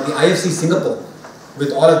Italy, or the IFC Singapore.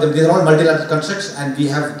 With all of them, these are all multilateral constructs, and we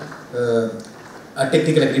have a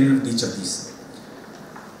technical agreement with each of these.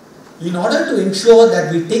 In order to ensure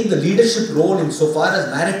that we take the leadership role insofar as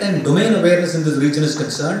maritime domain awareness in this region is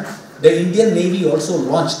concerned, the Indian Navy also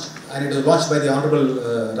launched, and it was launched by the Honorable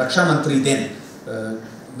Raksha Mantri then,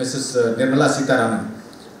 Mrs. Nirmala Sitharaman,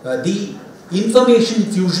 the Information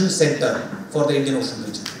Fusion Center for the Indian Ocean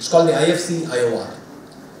region. It's called the IFC IOR.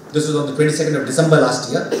 This was on the 22nd of December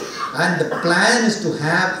last year, and the plan is to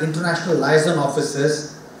have international liaison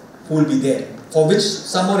officers who will be there, for which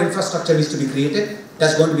some more infrastructure needs to be created.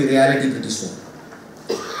 That's going to be reality pretty soon.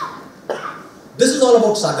 This is all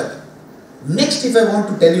about Sagar. Next, if I want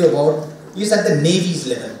to tell you about, is at the Navy's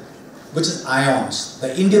level, which is IONS,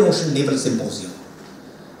 the Indian Ocean Naval Symposium.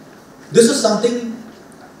 This is something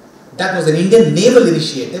that was an Indian naval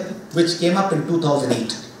initiative which came up in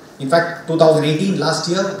 2008. In fact, 2018, last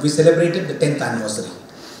year, we celebrated the 10th anniversary.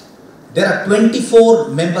 There are 24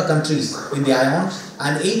 member countries in the IONS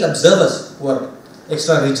and 8 observers who are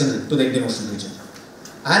extra-regional to the Indian Ocean region.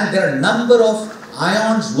 And there are a number of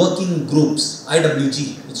IONS working groups,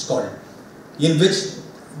 IWG it's called, in which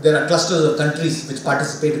there are clusters of countries which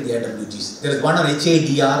participate in the IWGs. There is one on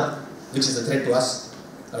HADR, which is a threat to us,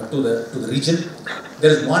 to the region.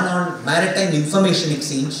 There is one on maritime information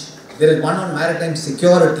exchange. There is one on maritime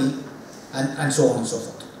security, and so on and so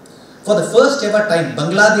forth. For the first ever time,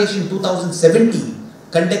 Bangladesh in 2017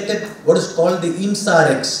 conducted what is called the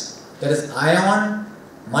IMSAREX, that is ION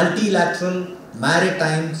Multilateral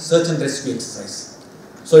Maritime Search and Rescue Exercise.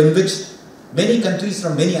 So in which many countries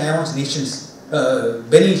from many IONS nations,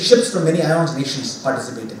 many ships from many IONS nations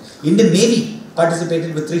participated. Indian Navy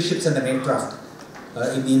participated with 3 ships and an aircraft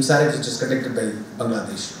in the IMSAREX, which is conducted by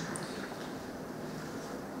Bangladesh.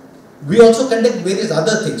 We also conduct various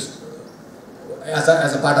other things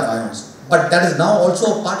as a part of IONS, but that is now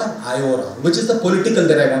also a part of IORA, which is the political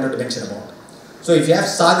that I wanted to mention about. So if you have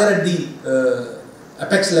Sagar at the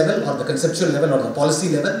apex level, or the conceptual level, or the policy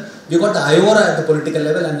level, we got the IORA at the political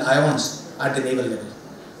level and IONS at the naval level.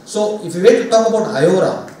 So if we were to talk about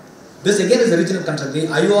IORA, this again is a regional concept. The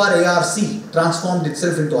IOR-ARC transformed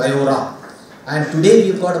itself into IORA, and today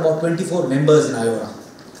we've got about 24 members in IORA.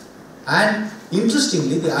 And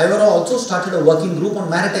interestingly, the IORA also started a working group on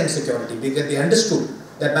maritime security, because they understood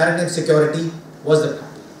that maritime security was the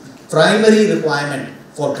primary requirement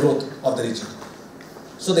for growth of the region.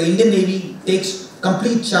 So the Indian Navy takes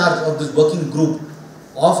complete charge of this working group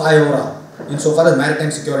of IORA insofar as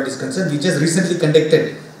maritime security is concerned. We just recently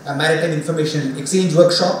conducted a maritime information exchange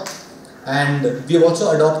workshop, and we have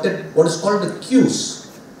also adopted what is called the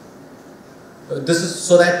queues. This is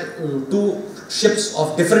so that 2 ships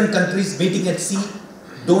of different countries meeting at sea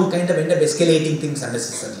don't kind of end up escalating things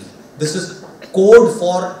unnecessarily. This is code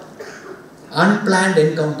for unplanned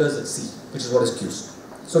encounters at sea, which is what is queues.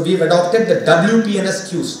 So we have adopted the WPNS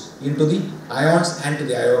queues into the IONS and to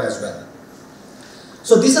the IORA as well.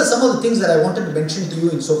 So these are some of the things that I wanted to mention to you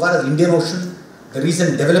insofar as Indian Ocean, the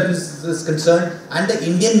recent developments is concerned, and the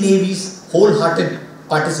Indian Navy's wholehearted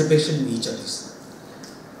participation in each of these.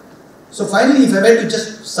 So finally, if I were to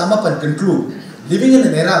just sum up and conclude, living in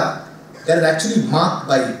an era that is actually marked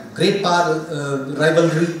by great power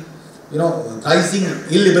rivalry, rising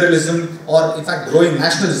illiberalism, or in fact growing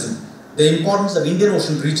nationalism, the importance of Indian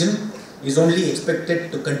Ocean region is only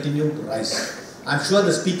expected to continue to rise. I'm sure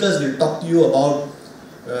the speakers will talk to you about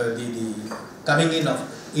the coming in of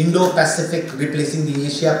Indo-Pacific replacing the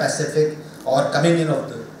Asia-Pacific, or coming in of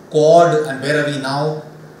the Quad and where are we now,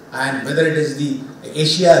 and whether it is the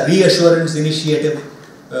Asia Reassurance Initiative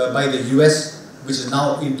by the US, which is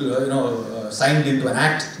now signed into an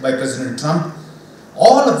act by President Trump,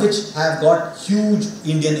 all of which have got huge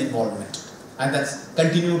Indian involvement, and that's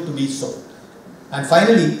continued to be so. And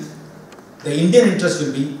finally, the Indian interest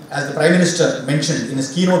will be, as the Prime Minister mentioned in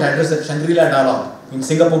his keynote address at Shangri-La Dialogue in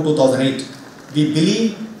Singapore 2008, we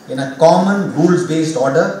believe in a common rules-based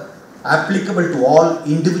order applicable to all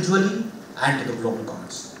individually and to the global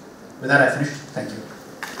commons. With that, I finished. Thank you.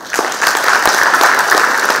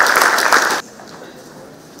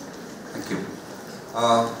 Thank you. I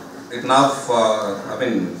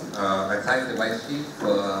thank the Vice Chief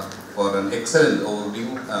for an excellent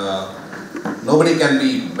overview. Nobody can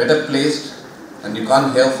be better placed, and you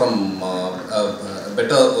can't hear from a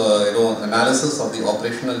better analysis of the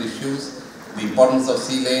operational issues, the importance of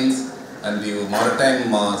sea lanes, and the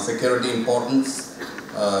maritime security importance,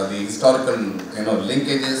 the historical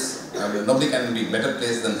linkages. Nobody can be better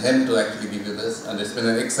placed than him to actually give you this, and it's been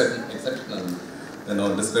an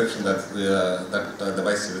exceptional description that the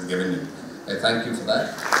Vice Chief has given you. I thank you for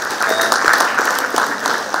that.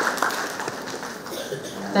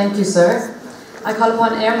 Thank you, sir. I call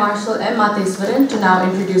upon Air Marshal M. Mateswaran to now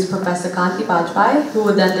introduce Professor Kanti Bajpai, who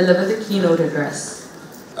will then deliver the keynote address.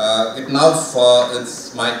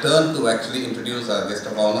 It's my turn to actually introduce our guest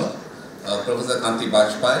of honor, Professor Kanti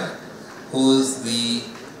Bajpai, who is the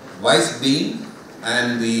Vice Dean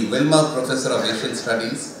and the Wilmer Professor of Asian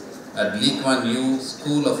Studies at Lee Kuan Yew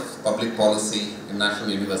School of Public Policy in National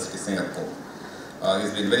University, Singapore.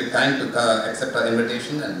 He's been very kind to accept our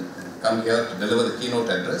invitation and come here to deliver the keynote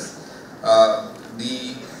address.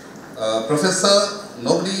 The professor,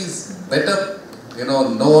 nobody is better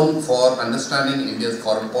known for understanding India's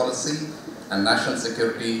foreign policy and national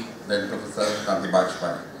security than Professor Kanti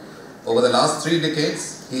Bajpai. Over the last 3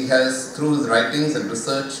 decades, he has, through his writings and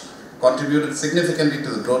research, contributed significantly to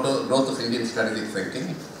the growth of Indian strategic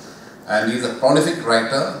thinking. And he is a prolific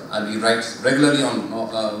writer, and he writes regularly on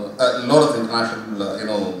a lot of international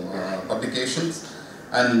publications.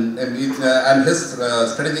 And his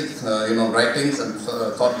strategic writings and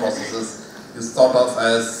thought processes is thought of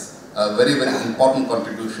as a very, very important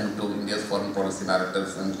contribution to India's foreign policy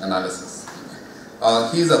narratives and analysis.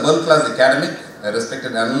 He is a world-class academic, a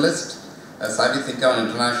respected analyst, a savvy thinker on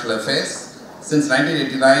international affairs. Since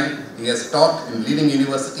 1989, he has taught in leading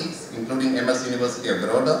universities, including MS University of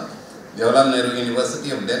Baroda, Jawaharlal Nehru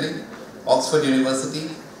University of Delhi, Oxford University,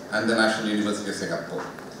 and the National University of Singapore.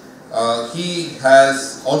 He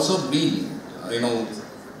has also been,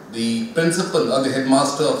 the principal or the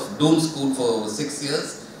headmaster of Doon School for over 6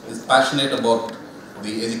 years. He is passionate about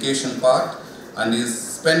the education part, and he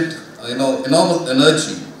has spent, enormous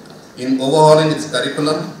energy in overhauling its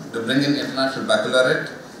curriculum to bring in international baccalaureate,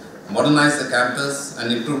 modernize the campus,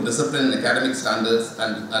 and improve discipline and academic standards.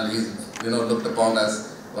 And he's, looked upon as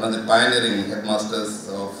one of the pioneering headmasters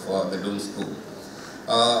of the Doon School.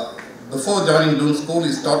 Before joining Doon School,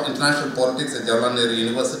 he taught international politics at Jawaharlal Nehru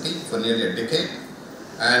University for nearly a decade,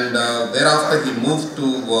 and thereafter he moved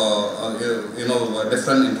to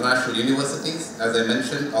different international universities, as I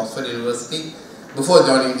mentioned, Oxford University, before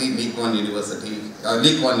joining the Lee Kuan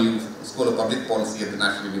Yew School of Public Policy at the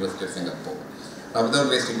National University of Singapore. Now, without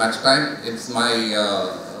wasting much time, it's my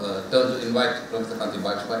turn to invite Professor Kanti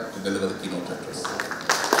Bajpai to deliver the keynote address.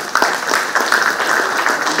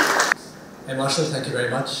 Hey Marshall, thank you very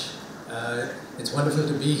much. It's wonderful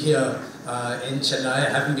to be here in Chennai. I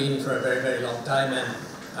haven't been for a very, very long time, and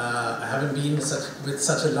I haven't been with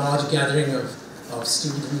such a large gathering of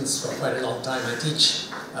students for quite a long time. I teach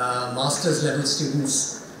master's level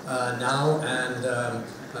students now, and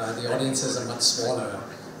the audiences are much smaller.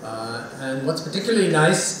 And what's particularly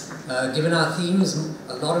nice, given our themes,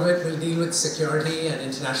 a lot of it will deal with security and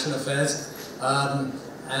international affairs,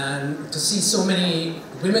 and to see so many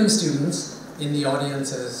women students in the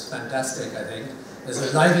audience is fantastic, I think. There's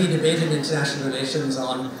a lively debate in international relations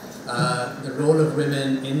on the role of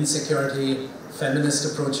women in security,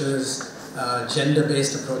 feminist approaches,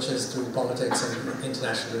 gender-based approaches to politics and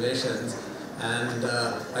international relations. And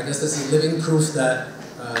I guess this is living proof that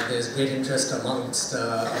there's great interest amongst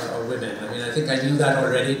women. I mean, I think I knew that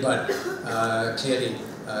already, but clearly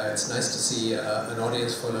it's nice to see an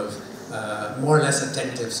audience full of more or less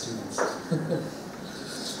attentive students.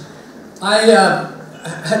 I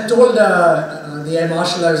had told the Air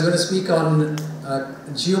Marshal I was going to speak on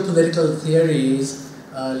geopolitical theories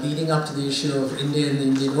leading up to the issue of India and the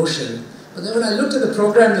Indian Ocean. But then when I looked at the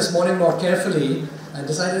program this morning more carefully, I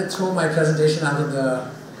decided to throw my presentation out of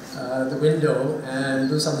the window and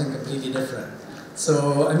do something completely different.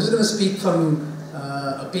 So I'm just going to speak from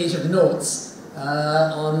a page of notes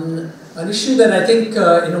on an issue that I think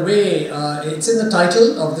in a way it's in the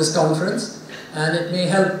title of this conference, and it may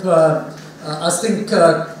help us think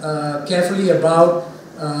carefully about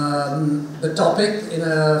the topic in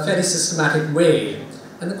a fairly systematic way.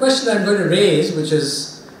 And the question I'm going to raise, which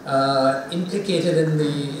is implicated in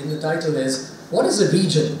the title, is what is a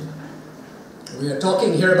region? We are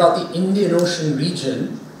talking here about the Indian Ocean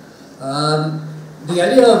region. The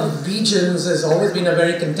idea of regions has always been a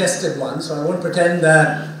very contested one, so I won't pretend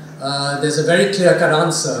that there's a very clear-cut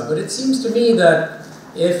answer. But it seems to me that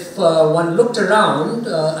if one looked around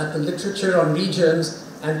at the literature on regions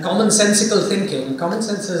and commonsensical thinking, common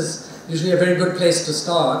sense is usually a very good place to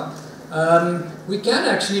start, we can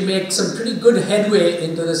actually make some pretty good headway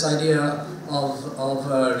into this idea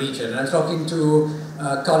of region. I'm talking to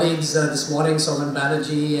colleagues this morning, Soman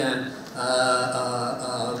Banerjee and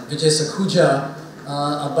Vijay Sakhuja,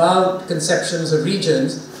 about conceptions of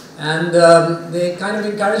regions, and they kind of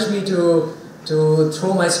encouraged me to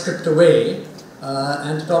throw my script away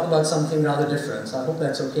and to talk about something rather different. So I hope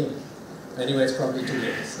that's okay. Anyway, it's probably too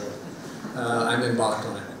late, so I'm embarked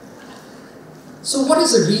on it. So what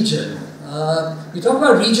is a region? We talk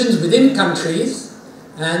about regions within countries,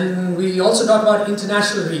 and we also talk about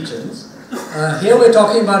international regions. Here we're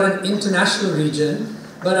talking about an international region,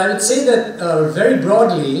 but I would say that very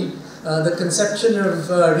broadly, the conception of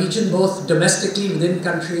region, both domestically within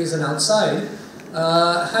countries and outside,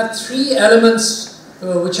 have three elements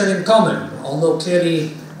which are in common, although clearly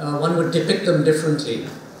one would depict them differently.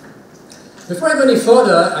 Before I go any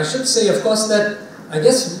further, I should say, of course, that I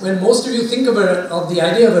guess when most of you think of the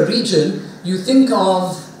idea of a region, you think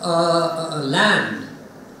of land.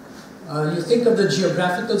 You think of the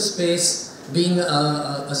geographical space being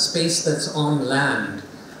a space that's on land.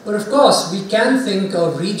 But of course, we can think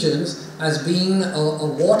of regions as being a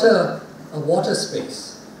water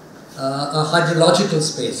space, a hydrological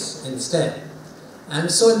space instead. And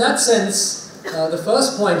so in that sense, the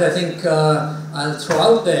first point I think I'll throw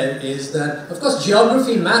out there is that, of course,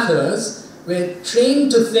 geography matters. We're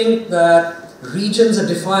trained to think that regions are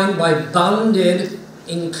defined by bounded,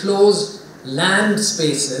 enclosed land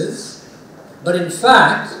spaces, but in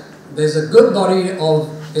fact, there's a good body of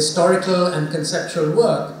historical and conceptual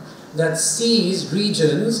work that sees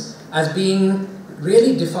regions as being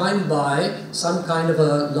really defined by some kind of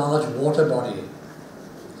a large water body.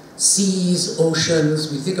 Seas,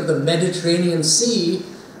 oceans, we think of the Mediterranean Sea.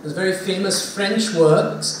 There's very famous French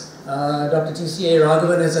works. Dr. T.C.A.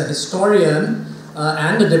 Raghavan is a historian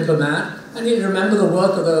and a diplomat, and he'll remember the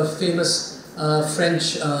work of the famous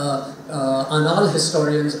French Annales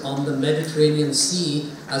historians on the Mediterranean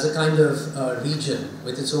Sea as a kind of region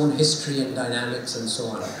with its own history and dynamics and so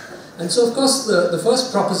on. And so, of course, the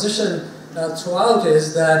first proposition throughout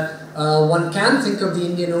is that one can think of the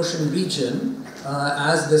Indian Ocean region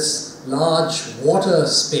as this large water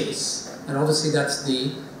space, and obviously that's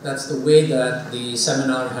the way that the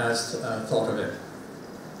seminar has thought of it.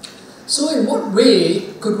 So in what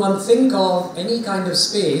way could one think of any kind of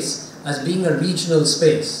space as being a regional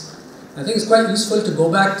space? I think it's quite useful to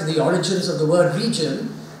go back to the origins of the word region,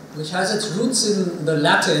 which has its roots in the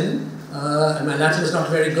Latin, and my Latin is not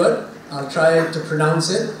very good, I'll try to pronounce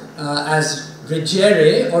it, as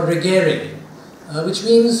regere or regere, which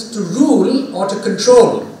means to rule or to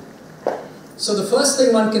control. So the first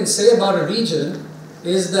thing one can say about a region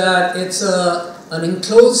is that it's an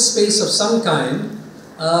enclosed space of some kind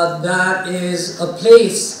that is a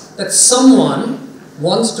place that someone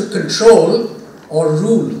wants to control or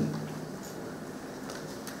rule.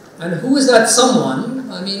 And who is that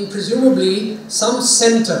someone? I mean, presumably some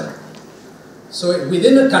center. So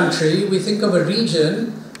within a country, we think of a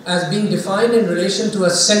region as being defined in relation to a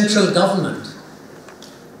central government.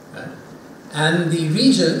 And the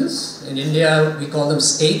regions, in India we call them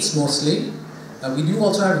states mostly. We do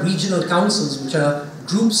also have regional councils, which are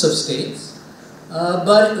groups of states.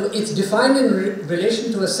 But it's defined in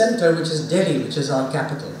relation to a center, which is Delhi, which is our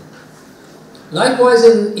capital. Likewise,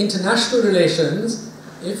 in international relations,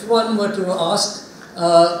 if one were to ask,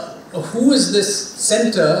 who is this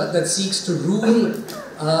center that seeks to rule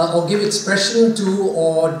or give expression to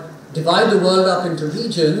or divide the world up into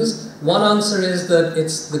regions? One answer is that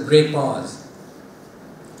it's the great powers,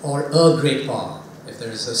 or a great power, if there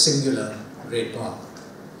is a singular great power.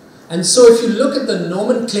 And so if you look at the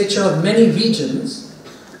nomenclature of many regions,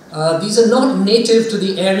 these are not native to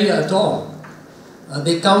the area at all.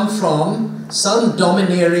 They come from some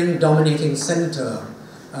dominating center.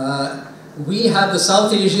 We have the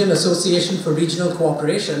South Asian Association for Regional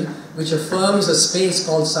Cooperation, which affirms a space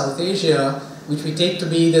called South Asia, which we take to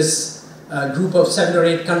be this group of 7 or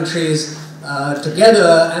 8 countries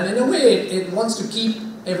together, and in a way it wants to keep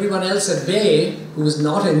everyone else at bay who is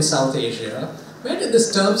not in South Asia. Where did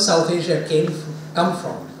this term South Asia come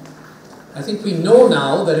from? I think we know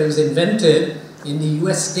now that it was invented in the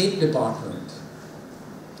US State Department.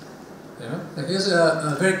 Yeah? Here's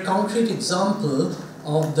a very concrete example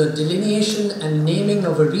of the delineation and naming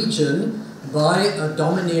of a region by a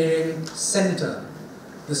domineering center.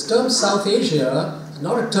 This term South Asia is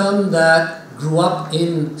not a term that grew up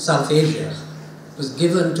in South Asia. It was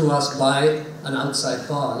given to us by an outside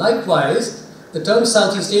power. Likewise, the term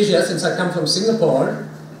Southeast Asia, since I come from Singapore,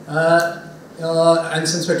 and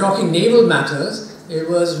since we're talking naval matters, it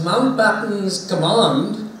was Mountbatten's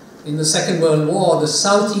command in the Second World War, the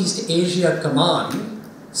Southeast Asia Command,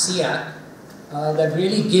 SEAC, that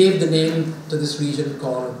really gave the name to this region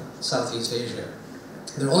called Southeast Asia.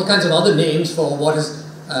 There are all kinds of other names for what is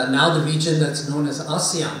now the region that's known as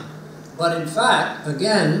ASEAN. But in fact,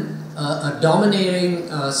 again, a dominating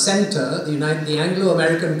center, the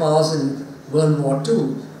Anglo-American powers in World War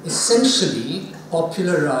II, essentially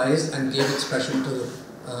popularized and gave expression to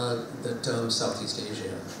the term Southeast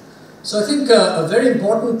Asia. So I think a very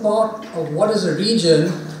important part of what is a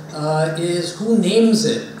region is who names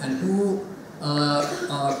it and who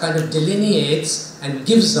kind of delineates and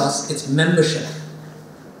gives us its membership.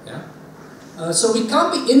 Yeah? So we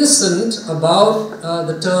can't be innocent about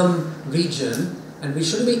the term region, and we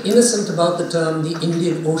shouldn't be innocent about the term the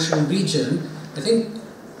Indian Ocean region. I think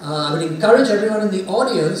I would encourage everyone in the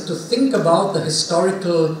audience to think about the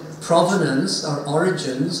historical provenance or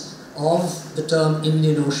origins of the term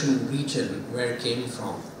Indian Ocean region, where it came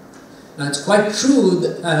from. Now it's quite true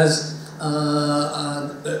that, as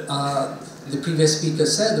the previous speaker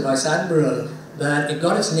said, the Vice Admiral, that it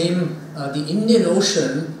got its name, the Indian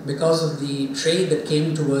Ocean, because of the trade that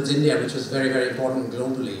came towards India, which was very, very important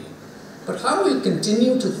globally. But how we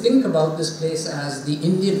continue to think about this place as the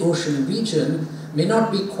Indian Ocean region may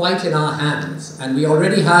not be quite in our hands. And we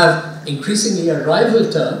already have increasingly a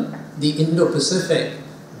rival term, the Indo-Pacific,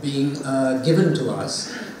 being given to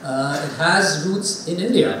us. It has roots in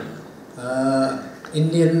India.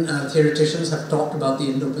 Indian theoreticians have talked about the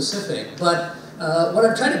Indo-Pacific. But what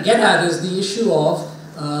I'm trying to get at is the issue of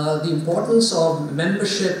the importance of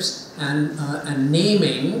memberships and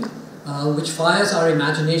naming, which fires our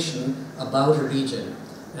imagination about a region.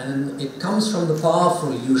 And it comes from the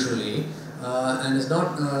powerful usually, and is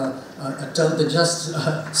not a term that just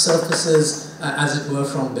surfaces, as it were,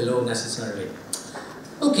 from below necessarily.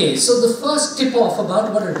 Okay, so the first tip-off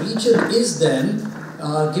about what a region is then,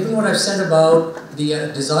 given what I've said about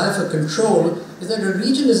the desire for control, is that a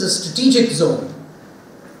region is a strategic zone.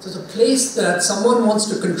 So it's a place that someone wants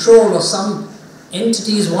to control, or some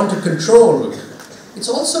entities want to control. It's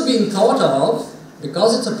also being thought of,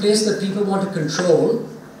 because it's a place that people want to control,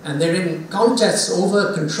 and they're in contests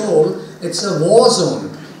over control, it's a war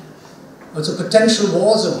zone. It's a potential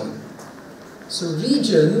war zone. So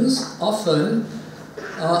regions often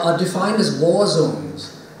are defined as war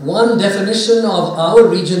zones. One definition of our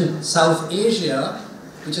region, South Asia,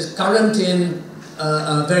 which is current in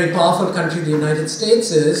a very powerful country, the United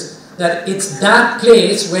States, is that it's that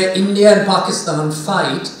place where India and Pakistan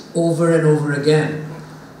fight over and over again.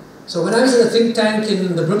 So when I was in a think tank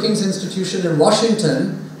in the Brookings Institution in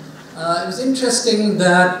Washington, it was interesting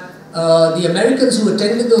that the Americans who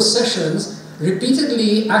attended those sessions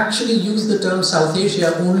repeatedly actually used the term South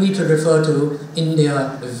Asia only to refer to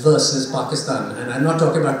India versus Pakistan. And I'm not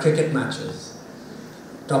talking about cricket matches.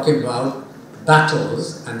 I'm talking about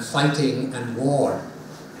battles and fighting and war.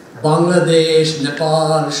 Bangladesh,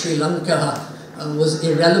 Nepal, Sri Lanka was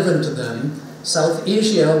irrelevant to them. South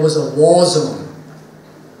Asia was a war zone,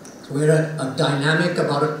 where a dynamic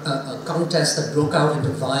about a contest that broke out into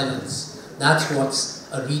violence. That's what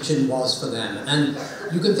a region was for them. And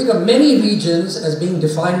you can think of many regions as being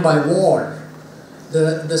defined by war.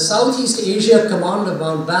 The Southeast Asia Command of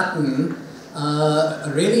Mountbatten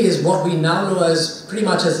really is what we now know as pretty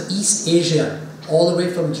much as East Asia, all the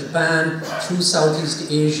way from Japan through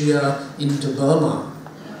Southeast Asia into Burma.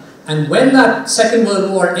 And when that Second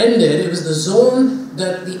World War ended, it was the zone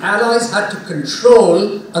that the Allies had to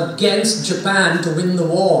control against Japan to win the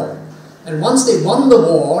war. And once they won the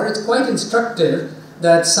war, it's quite instructive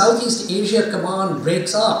that Southeast Asia Command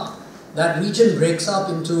breaks up. That region breaks up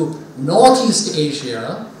into Northeast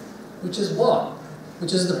Asia, which is what?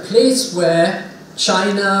 Which is the place where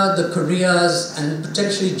China, the Koreas, and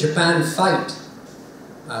potentially Japan fight,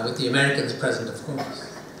 with the Americans present, of course.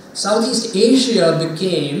 Southeast Asia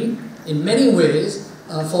became, in many ways,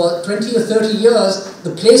 for 20 or 30 years,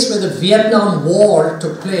 the place where the Vietnam War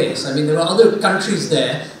took place. I mean, there were other countries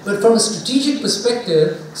there, but from a strategic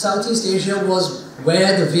perspective, Southeast Asia was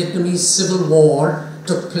where the Vietnamese Civil War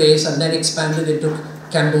took place and then expanded into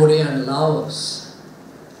Cambodia and Laos.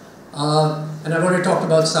 And I've already talked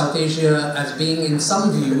about South Asia as being, in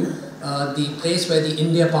some view, the place where the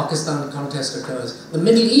India-Pakistan contest occurs. The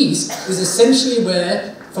Middle East is essentially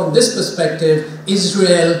where, from this perspective,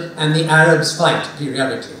 Israel and the Arabs fight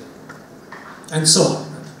periodically, and so on.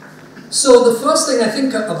 So the first thing I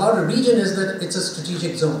think about a region is that it's a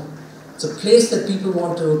strategic zone. It's a place that people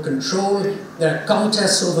want to control. There are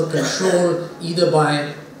contests over control, either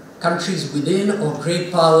by countries within or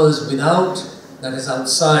great powers without, that is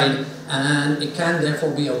outside, and it can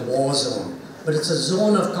therefore be a war zone. But it's a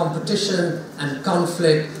zone of competition and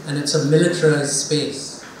conflict, and it's a militarized space.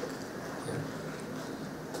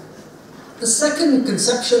 The second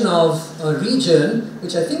conception of a region,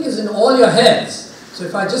 which I think is in all your heads, so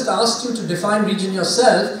if I just asked you to define region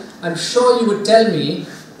yourself, I'm sure you would tell me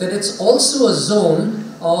that it's also a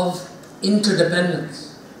zone of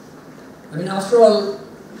interdependence. I mean, after all,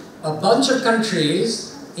 a bunch of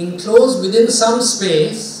countries enclosed within some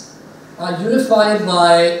space are unified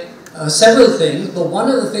by several things, but one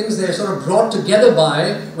of the things they're sort of brought together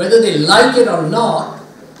by, whether they like it or not,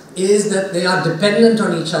 is that they are dependent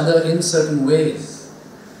on each other in certain ways.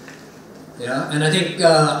 Yeah, and I think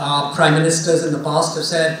our prime ministers in the past have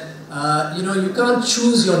said, you know, you can't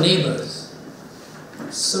choose your neighbors.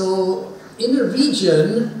 So in a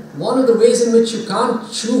region, one of the ways in which you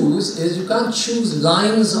can't choose is you can't choose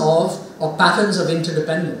lines of or patterns of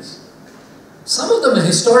interdependence. Some of them are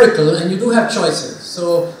historical and you do have choices.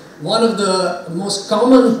 So one of the most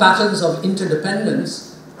common patterns of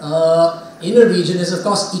interdependence in a region is, of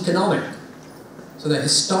course, economic. So the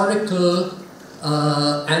historical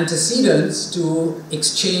antecedents to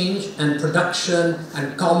exchange and production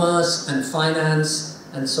and commerce and finance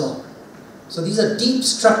and so on. So these are deep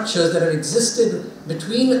structures that have existed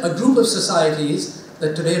between a group of societies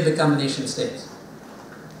that today have become nation states.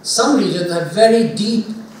 Some regions have very deep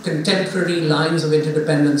contemporary lines of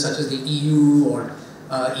interdependence, such as the EU or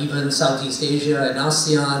even Southeast Asia and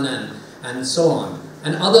ASEAN and so on.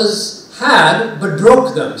 And others had, but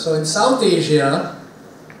broke them. So in South Asia,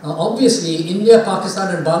 obviously India,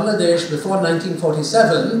 Pakistan and Bangladesh before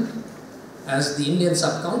 1947, as the Indian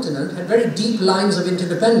subcontinent, had very deep lines of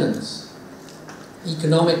interdependence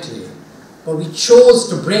economically. But we chose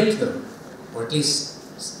to break them, or at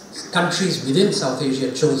least countries within South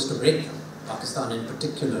Asia chose to break them, Pakistan in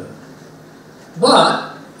particular.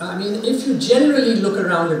 But, I mean, if you generally look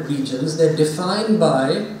around at regions, they're defined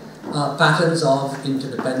by patterns of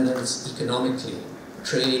interdependence economically,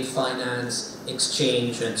 trade, finance,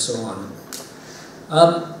 exchange, and so on.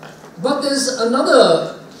 But there's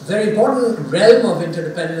another very important realm of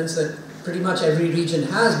interdependence that pretty much every region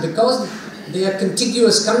has, because they are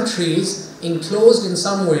contiguous countries enclosed in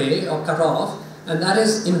some way or cut off, and that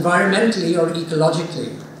is environmentally or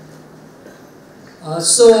ecologically.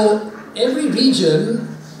 So every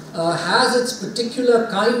region has its particular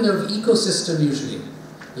kind of ecosystem usually.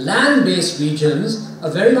 Land-based regions are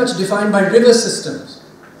very much defined by river systems.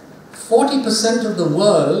 40% of the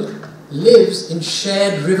world lives in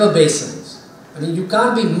shared river basins. I mean, you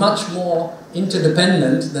can't be much more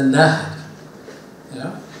interdependent than that.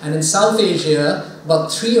 Yeah? And in South Asia,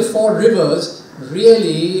 about 3 or 4 rivers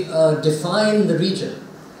really define the region.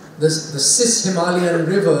 The cis-Himalayan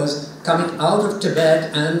rivers coming out of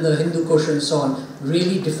Tibet and the Hindu Kush and so on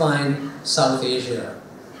really define South Asia.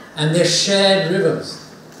 And they're shared rivers.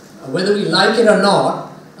 Whether we like it or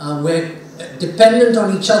not, we're dependent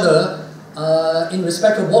on each other in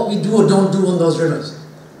respect of what we do or don't do on those rivers.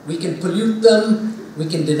 We can pollute them, we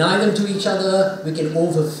can deny them to each other, we can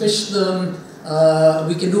overfish them,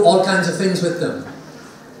 we can do all kinds of things with them.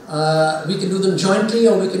 We can do them jointly,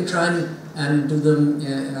 or we can try and do them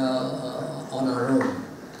on our own.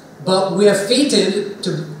 But we are fated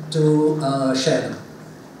to share them.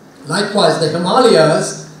 Likewise, the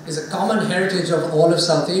Himalayas is a common heritage of all of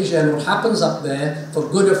South Asia, and what happens up there, for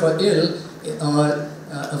good or for ill,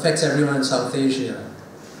 affects everyone in South Asia.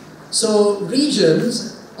 So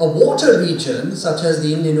regions a water region, such as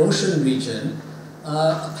the Indian Ocean region,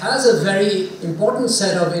 has a very important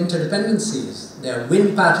set of interdependencies. There are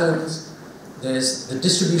wind patterns, there's the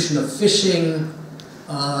distribution of fishing,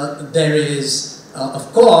 there is,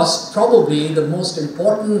 of course, probably the most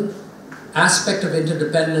important aspect of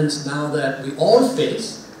interdependence now that we all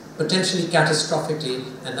face, potentially catastrophically,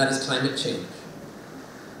 and that is climate change.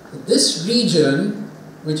 This region,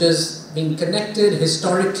 which has been connected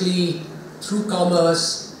historically through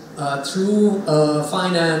commerce, through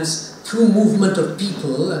finance, through movement of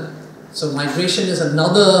people, so migration is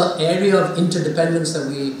another area of interdependence that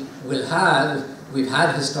we've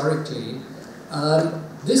had historically.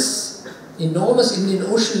 This enormous Indian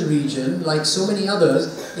Ocean region, like so many others,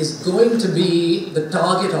 is going to be the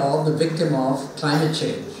target of, the victim of climate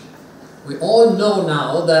change. We all know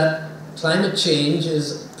now that climate change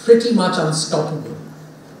is pretty much unstoppable.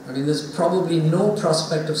 I mean, there's probably no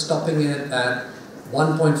prospect of stopping it at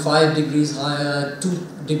 1.5 degrees higher, 2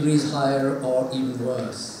 degrees higher, or even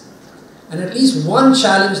worse. And at least one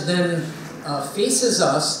challenge then faces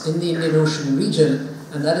us in the Indian Ocean region,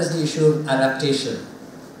 and that is the issue of adaptation.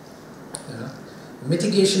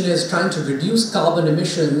 Mitigation is trying to reduce carbon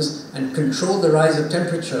emissions and control the rise of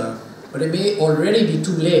temperature, but it may already be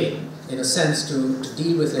too late, in a sense, to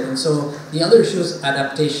deal with it. And so the other issue is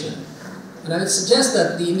adaptation. And I would suggest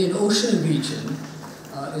that the Indian Ocean region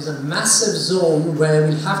is a massive zone where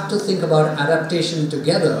we'll have to think about adaptation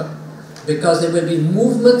together, because there will be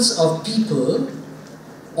movements of people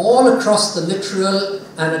all across the littoral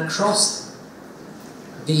and across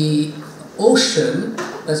the ocean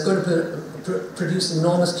that's going to produce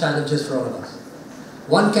enormous challenges for all of us.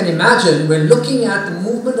 One can imagine we're looking at the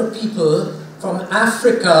movement of people from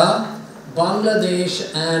Africa,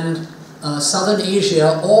 Bangladesh, and Southern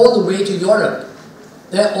Asia all the way to Europe.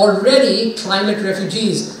 They're already climate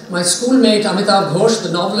refugees. My schoolmate Amitav Ghosh,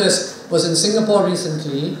 the novelist, was in Singapore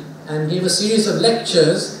recently and gave a series of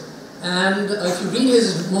lectures. And if you read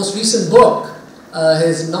his most recent book,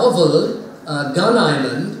 his novel, Gun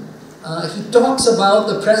Island, he talks about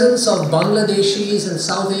the presence of Bangladeshis and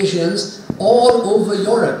South Asians all over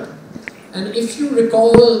Europe. And if you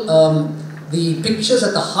recall the pictures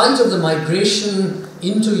at the height of the migration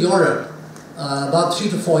into Europe, about 3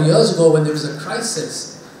 to 4 years ago when there was a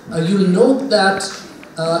crisis, you'll note that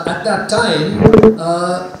at that time,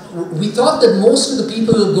 we thought that most of the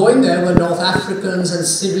people who were going there were North Africans and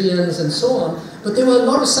Syrians and so on, but there were a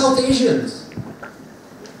lot of South Asians.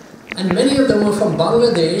 And many of them were from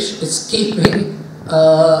Bangladesh, escaping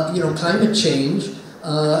climate change.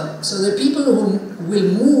 So they're people who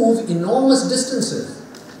will move enormous distances.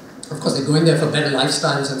 Of course, they're going there for better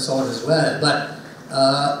lifestyles and so on as well. But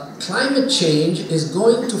climate change is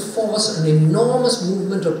going to force an enormous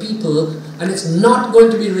movement of people, and it's not going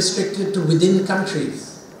to be restricted to within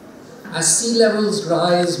countries. As sea levels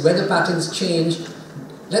rise, weather patterns change,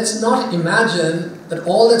 let's not imagine that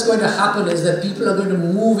all that's going to happen is that people are going to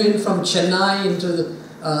move in from Chennai into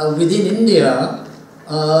within India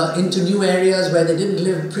into new areas where they didn't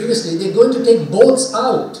live previously. They're going to take boats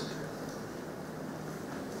out.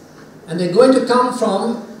 And they're going to come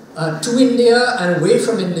from to India and away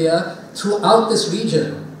from India throughout this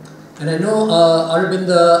region. And I know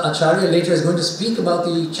Arabinda Acharya later is going to speak about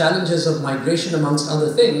the challenges of migration amongst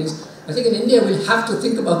other things. I think in India we'll have to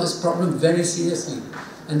think about this problem very seriously.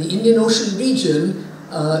 And the Indian Ocean region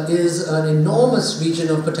is an enormous region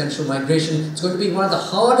of potential migration. It's going to be one of the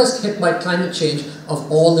hardest hit by climate change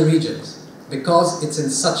of all the regions, because it's in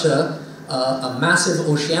such a massive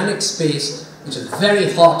oceanic space which is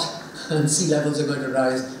very hot, and sea levels are going to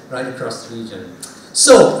rise right across the region.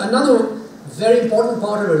 So another very important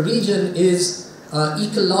part of a region is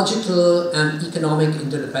ecological and economic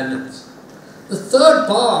interdependence. The third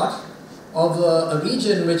part of a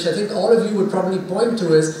region, which I think all of you would probably point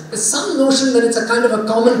to, is some notion that it's a kind of a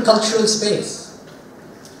common cultural space.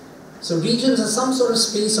 So regions are some sort of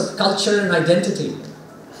space of culture and identity.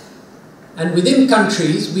 And within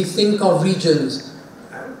countries, we think of regions.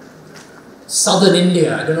 Southern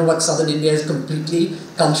India, I don't know what Southern India is completely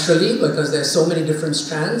culturally, because there are so many different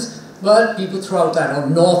strands, but people throw out that, or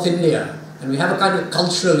North India, and we have a kind of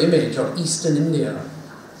cultural image of Eastern India.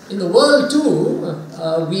 In the world too,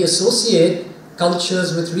 we associate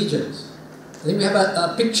cultures with regions. I think we have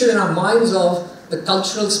a picture in our minds of the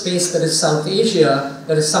cultural space that is South Asia,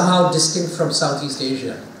 that is somehow distinct from Southeast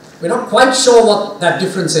Asia. We're not quite sure what that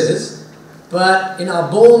difference is, but in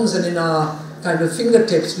our bones and in our kind of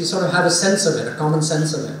fingertips, we sort of have a sense of it, a common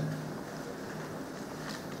sense of it.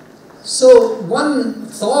 So one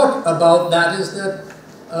thought about that is that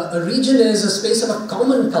a region is a space of a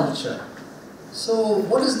common culture. So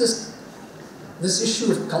what is this this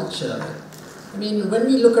issue of culture. I mean, when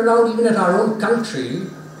we look around even at our own country,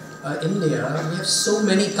 India, we have so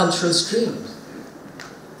many cultural streams.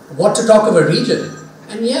 What to talk of a region?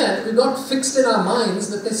 And yet, we got fixed in our minds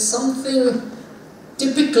that there's something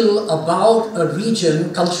typical about a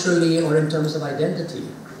region culturally or in terms of identity.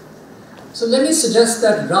 So let me suggest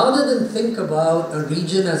that rather than think about a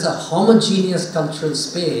region as a homogeneous cultural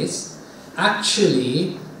space,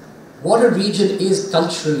 actually, what a region is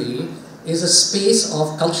culturally is a space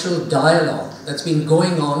of cultural dialogue that's been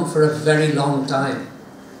going on for a very long time.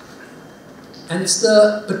 And it's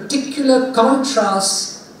the particular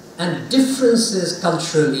contrasts and differences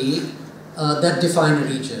culturally that define a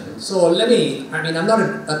region. So I'm not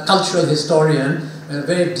a cultural historian, a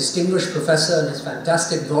very distinguished professor and has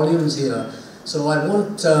fantastic volumes here. So I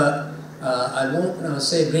won't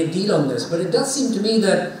say a great deal on this, but it does seem to me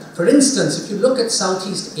that, for instance, if you look at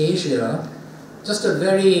Southeast Asia, just a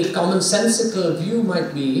very commonsensical view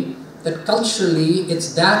might be that culturally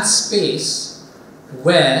it's that space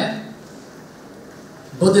where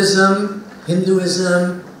Buddhism,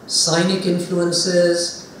 Hinduism, Sinic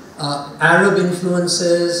influences, Arab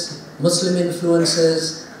influences, Muslim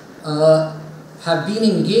influences have been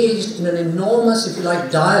engaged in an enormous, if you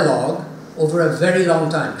like, dialogue over a very long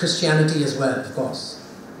time. Christianity as well, of course.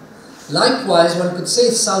 Likewise, one could say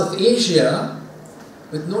South Asia,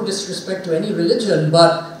 with no disrespect to any religion,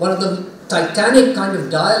 but one of the titanic kind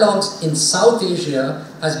of dialogues in South Asia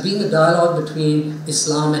has been the dialogue between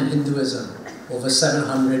Islam and Hinduism over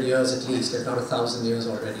 700 years at least, if not 1,000 years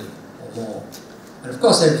already or more. And of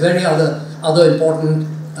course, there are very other important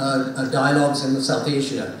dialogues in South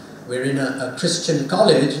Asia. We're in a Christian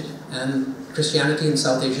college, and Christianity in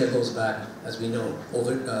South Asia goes back, as we know,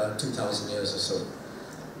 over 2,000 years or so.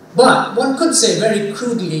 But one could say very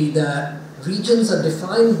crudely that regions are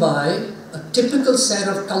defined by a typical set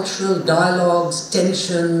of cultural dialogues,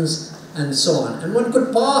 tensions, and so on. And one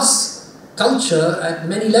could parse culture at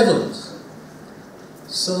many levels.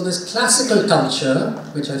 So this classical culture,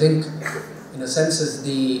 which I think in a sense is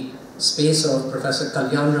the space of Professor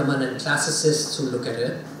Kalyan Raman and classicists who look at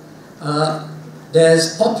it.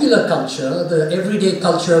 There's popular culture, the everyday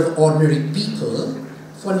culture of ordinary people.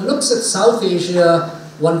 If one looks at South Asia,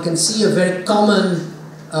 one can see a very common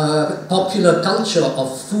popular culture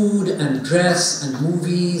of food and dress and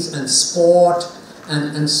movies and sport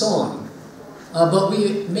and so on. But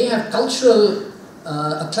we may have classical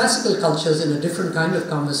cultures in a different kind of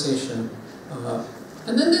conversation.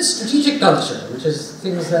 And then there's strategic culture, which is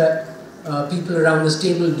things that people around this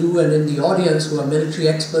table do and in the audience who are military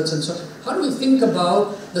experts and so on. How do we think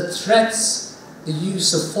about the threats, the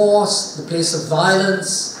use of force, the place of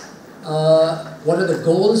violence? What are the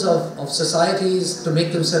goals of societies to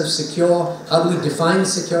make themselves secure? How do we define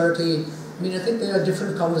security? I mean, I think there are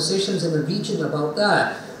different conversations in the region about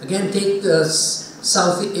that. Again, take the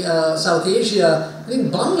South Asia. I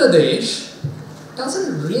think Bangladesh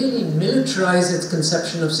doesn't really militarize its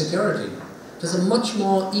conception of security. There's a much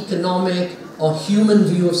more economic or human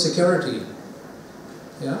view of security.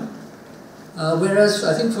 Yeah? Whereas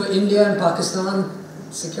I think for India and Pakistan,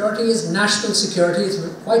 security is national security, it's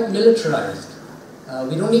quite militarized.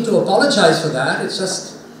 We don't need to apologize for that, it's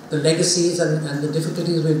just the legacies and the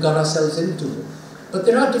difficulties we've got ourselves into. But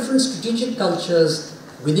there are different strategic cultures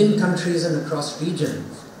within countries and across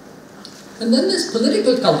regions. And then there's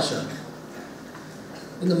political culture.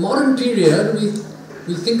 In the modern period,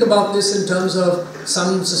 we think about this in terms of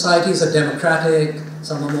some societies are democratic,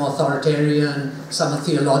 some are more authoritarian, some are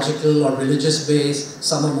theological or religious based,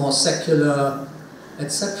 some are more secular,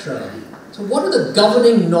 etc. So what are the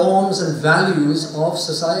governing norms and values of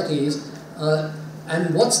societies,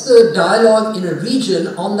 and what's the dialogue in a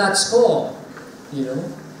region on that score? You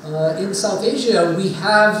know, in South Asia, we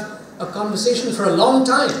have a conversation for a long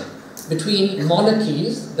time between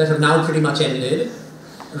monarchies that have now pretty much ended,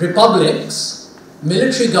 republics,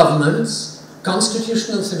 military governments,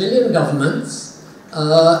 constitutional civilian governments,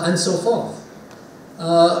 and so forth.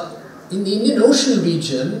 In the Indian Ocean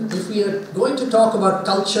region, if we are going to talk about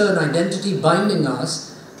culture and identity binding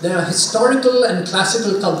us, there are historical and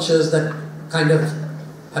classical cultures that kind of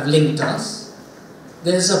have linked us.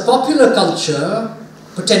 There's a popular culture,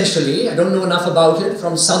 potentially, I don't know enough about it,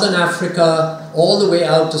 from southern Africa all the way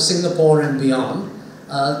out to Singapore and beyond.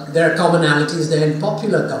 There are commonalities there in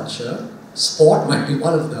popular culture. Sport might be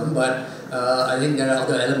one of them, but I think there are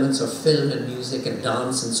other elements of film and music and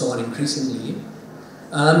dance and so on increasingly.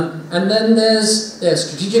 And then there's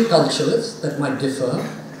strategic cultures that might differ,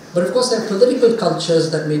 but of course there are political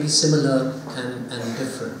cultures that may be similar and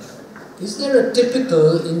different. Is there a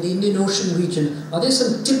typical, in the Indian Ocean region, are there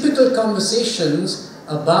some typical conversations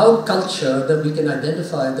about culture that we can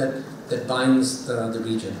identify that binds the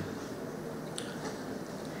region.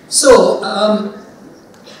 So,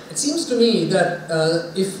 it seems to me that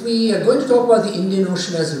if we are going to talk about the Indian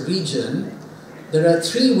Ocean as a region, there are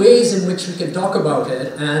three ways in which we can talk about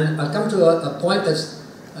it, and I'll come to a point that's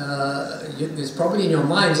is probably in your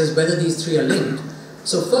minds as whether these three are linked.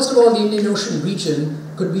 So first of all, the Indian Ocean region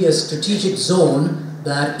could be a strategic zone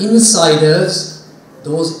that insiders,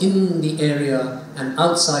 those in the area, and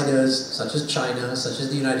outsiders such as China, such as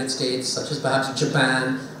the United States, such as perhaps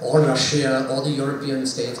Japan or Russia or the European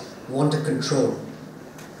states want to control.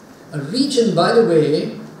 A region, by the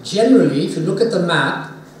way, generally, if you look at the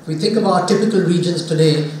map, if we think of our typical regions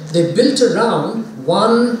today, they're built around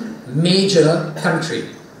one major country.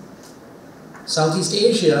 Southeast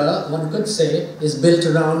Asia, one could say, is built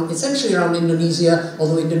around, essentially around Indonesia,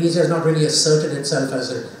 although Indonesia has not really asserted itself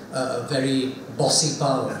as a very bossy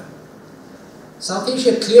power. South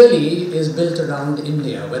Asia clearly is built around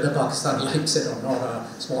India, whether Pakistan likes it or not, or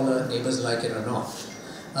smaller neighbors like it or not.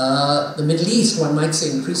 The Middle East, one might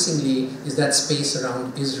say increasingly, is that space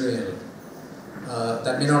around Israel.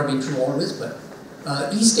 That may not be true always, but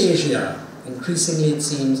East Asia, increasingly it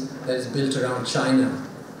seems, that is built around China,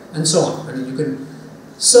 and so on. I mean, you can.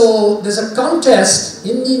 So there's a contest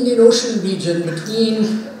in the Indian Ocean region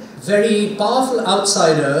between very powerful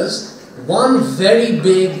outsiders, one very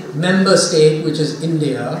big member state, which is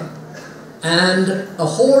India, and a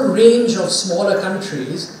whole range of smaller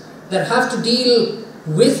countries that have to deal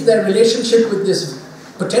with their relationship with this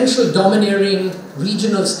potential domineering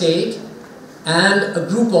regional state and a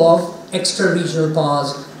group of extra-regional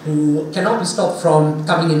powers who cannot be stopped from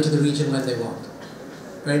coming into the region when they want.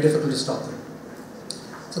 Very difficult to stop them.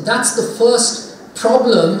 So that's the first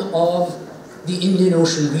problem of the Indian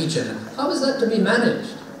Ocean region. How is that to be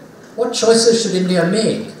managed? What choices should India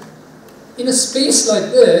make? In a space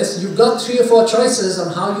like this, you've got 3 or 4 choices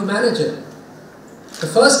on how you manage it. The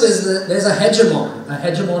first is that there's a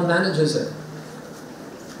hegemon manages it.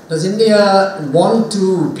 Does India want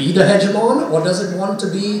to be the hegemon, or does it want to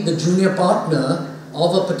be the junior partner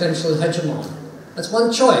of a potential hegemon? That's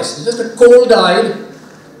one choice. It's just a cold-eyed,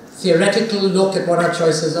 theoretical look at what our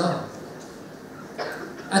choices are.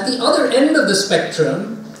 At the other end of the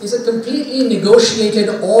spectrum is a completely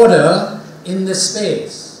negotiated order in this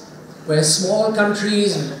space, where small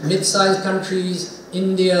countries, mid-sized countries,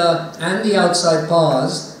 India and the outside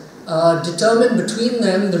powers determine between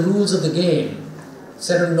them the rules of the game,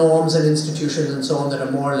 set of norms and institutions and so on that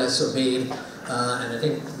are more or less obeyed. And I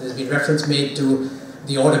think there's been reference made to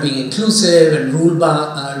the order being inclusive and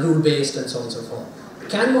rule-based and so on and so forth.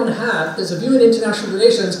 Can one have, there's a view in international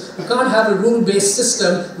relations, you can't have a rule-based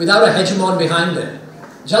system without a hegemon behind it.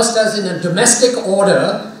 Just as in a domestic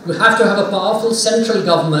order, you have to have a powerful central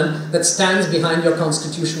government that stands behind your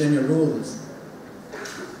constitution and your rules.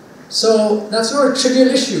 So that's not a trivial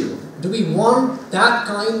issue. Do we want that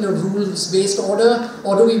kind of rules-based order,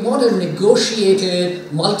 or do we want a negotiated,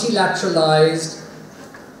 multilateralized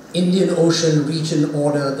Indian Ocean region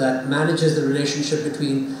order that manages the relationship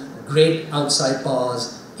between great outside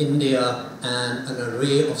powers, India, and an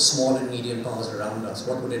array of small and medium powers around us?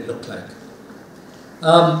 What would it look like?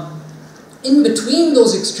 In between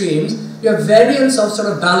those extremes, you have variants of sort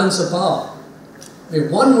of balance of power. I mean,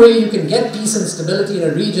 one way you can get peace and stability in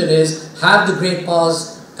a region is have the great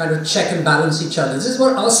powers kind of check and balance each other. This is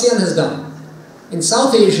what ASEAN has done. In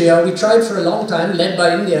South Asia, we tried for a long time, led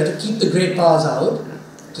by India, to keep the great powers out,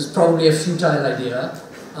 which is probably a futile idea.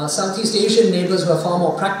 Our Southeast Asian neighbors who are far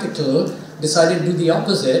more practical decided to do the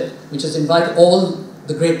opposite, which is invite all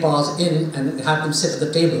the great powers in and have them sit at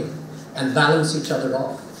the table and balance each other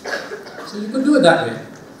off. So you could do it that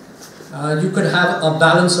way. You could have a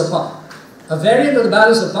balance of power. A variant of the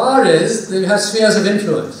balance of power is that you have spheres of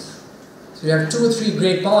influence. So you have 2 or 3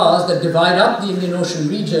 great powers that divide up the Indian Ocean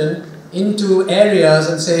region into areas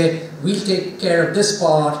and say, we'll take care of this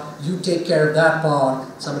part, you take care of that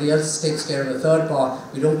part, somebody else takes care of the third part.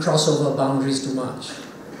 We don't cross over boundaries too much.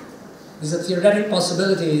 These are theoretic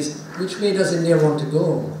possibilities. Which way does India want to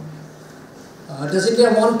go? Does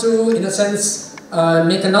India want to, in a sense,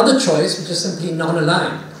 make another choice which is simply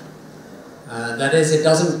non-aligned? That is, it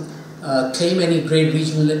doesn't claim any great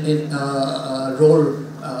regional role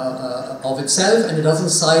of itself, and it doesn't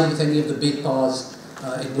side with any of the big powers.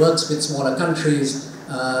 It works with smaller countries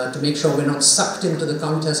to make sure we're not sucked into the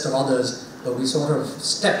contest of others, but we sort of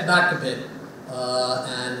step back a bit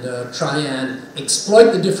and try and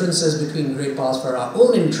exploit the differences between great powers for our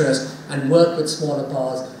own interest and work with smaller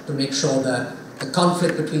powers to make sure that the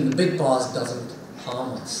conflict between the big powers doesn't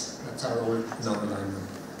harm us. That's our old non-alignment.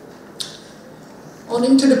 On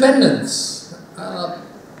interdependence,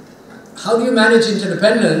 how do you manage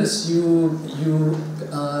interdependence? You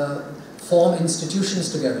form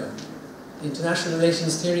institutions together. International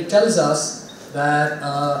relations theory tells us that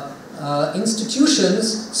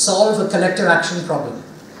institutions solve a collective action problem.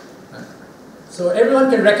 So everyone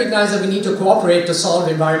can recognize that we need to cooperate to solve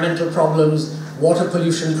environmental problems, water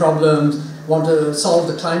pollution problems, want to solve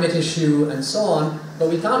the climate issue and so on, but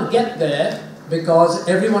we can't get there because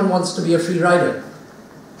everyone wants to be a free rider.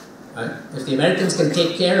 Right? If the Americans can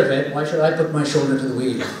take care of it, why should I put my shoulder to the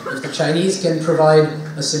wheel? If the Chinese can provide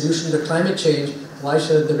a solution to climate change, why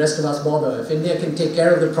should the rest of us bother? If India can take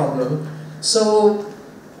care of the problem. So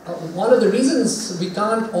one of the reasons we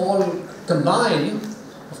can't all combine,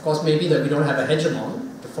 of course, maybe that we don't have a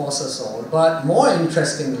hegemon to force us all, but more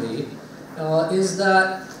interestingly is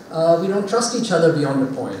that we don't trust each other beyond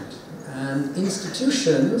a point. And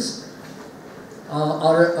institutions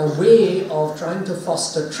are a way of trying to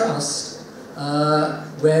foster trust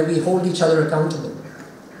where we hold each other accountable.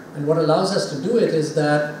 And what allows us to do it is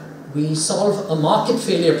that we solve a market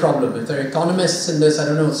failure problem. If there are economists in this, I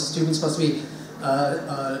don't know, students must be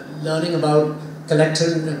learning about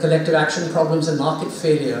collective action problems and market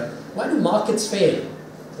failure. Why do markets fail?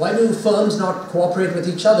 Why do firms not cooperate with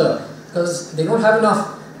each other? Because they don't have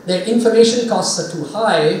enough, their information costs are too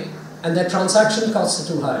high and their transaction costs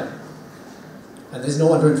are too high. And there's no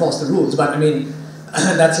one to enforce the rules, but I mean,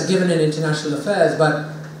 that's a given in international affairs.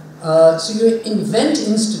 But so you invent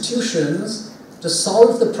institutions to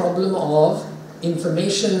solve the problem of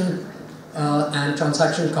information and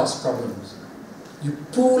transaction cost problems. You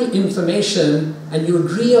pool information and you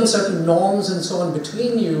agree on certain norms and so on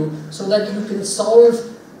between you so that you can solve,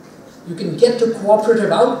 you can get to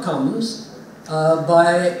cooperative outcomes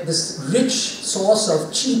by this rich source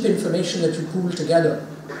of cheap information that you pool together.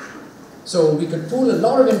 So we could pool a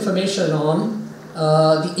lot of information on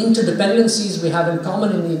the interdependencies we have in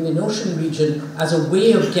common in the Indian Ocean region as a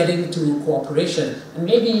way of getting to cooperation. And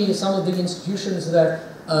maybe some of the institutions that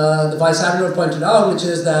the Vice Admiral pointed out, which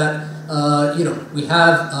is that you know, we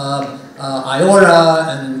have IORA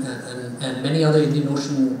and many other Indian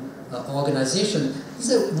Ocean organizations.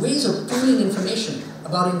 These are ways of pooling information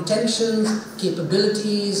about intentions,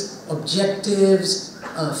 capabilities, objectives,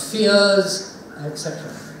 fears,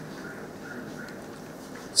 etc.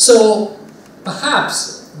 So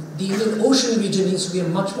perhaps the Indian Ocean region needs to be a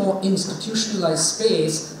much more institutionalized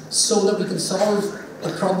space so that we can solve the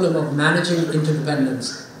problem of managing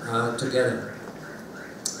interdependence together.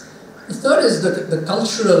 The third is the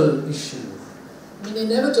cultural issue. I mean,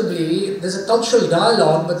 inevitably, there's a cultural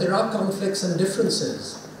dialogue, but there are conflicts and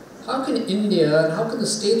differences. How can India and how can the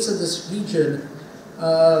states of this region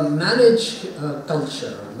manage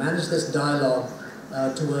culture, manage this dialogue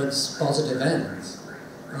towards positive ends?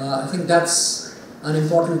 I think that's an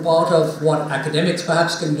important part of what academics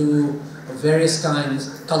perhaps can do of various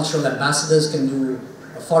kinds, cultural ambassadors can do,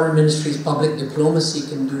 foreign ministries, public diplomacy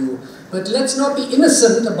can do. But let's not be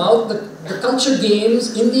innocent about the culture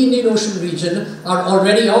games in the Indian Ocean region are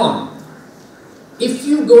already on. If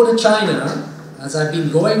you go to China, as I've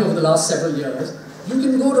been going over the last several years, you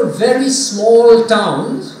can go to very small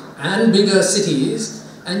towns and bigger cities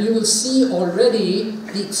and you will see already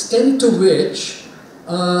the extent to which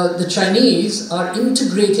the Chinese are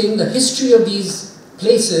integrating the history of these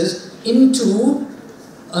places into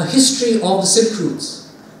a history of the Silk routes.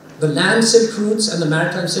 The land Silk routes and the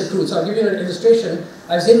maritime Silk routes. So I'll give you an illustration.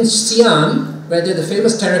 I was in Xi'an, where they're the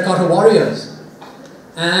famous terracotta warriors.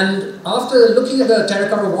 And after looking at the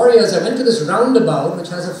terracotta warriors, I went to this roundabout, which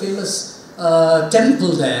has a famous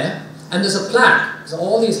temple there, and there's a plaque. So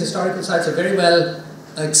all these historical sites are very well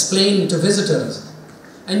explained to visitors.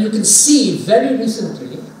 And you can see very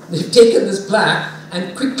recently, they've taken this plaque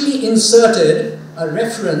and quickly inserted a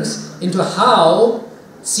reference into how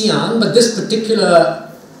Xi'an, but this particular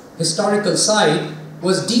historical site,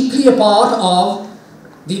 was deeply a part of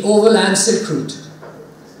the overland Silk route.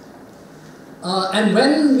 And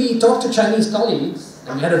when we talked to Chinese colleagues,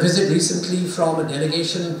 and we had a visit recently from a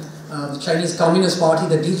delegation of the Chinese Communist Party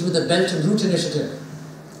that deals with the Belt and Route Initiative,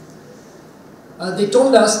 they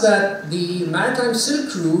told us that the maritime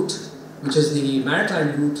Silk route, which is the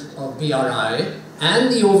maritime route of BRI,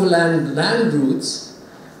 and the overland land routes,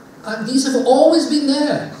 these have always been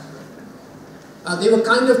there. They were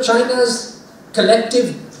kind of China's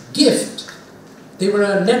collective gift. They were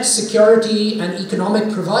a net security and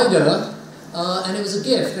economic provider, and it was a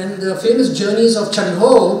gift. And the famous journeys of Cheng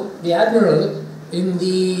Ho, the admiral, in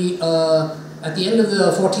the at the end of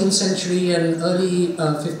the 14th century and early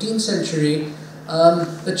 15th century,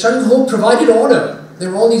 the Cheng Ho provided order. There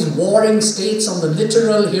were all these warring states on the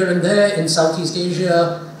littoral here and there in Southeast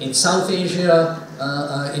Asia, in South Asia,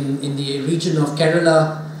 in the region of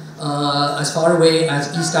Kerala, as far away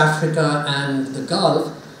as East Africa and the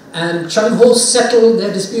Gulf, and Chung Ho settled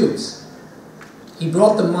their disputes. He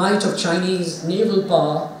brought the might of Chinese naval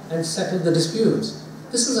power and settled the disputes.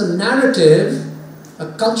 This is a narrative,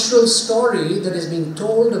 a cultural story that is being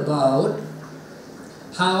told about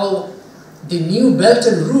how the new Belt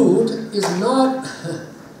and Route is not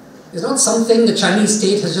something the Chinese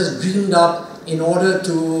state has just dreamed up in order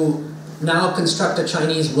to now construct a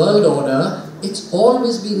Chinese world order. It's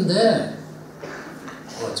always been there.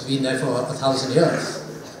 Well, it's been there for 1,000 years.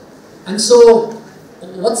 And so,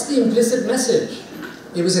 what's the implicit message?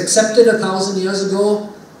 It was accepted 1,000 years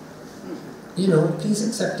ago. You know, please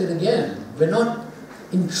accept it again. We're not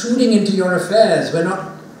intruding into your affairs.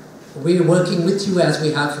 We're working with you as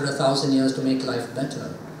we have for 1,000 years to make life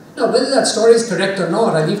better. Now, whether that story is correct or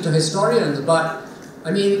not, I leave to historians, but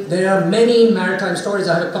I mean, there are many maritime stories.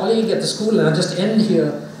 I have a colleague at the school, and I'll just end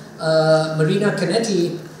here, Marina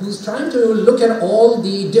Canetti, who's trying to look at all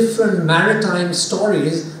the different maritime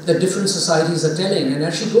stories that different societies are telling. And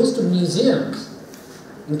as she goes to museums,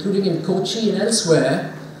 including in Kochi and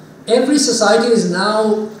elsewhere, every society is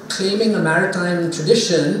now claiming a maritime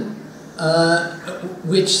tradition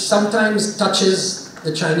which sometimes touches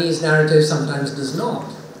the Chinese narrative, sometimes does not.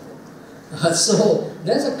 So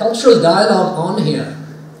there's a cultural dialogue on here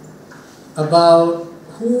about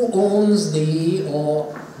who owns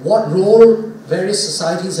or what role various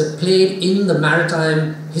societies have played in the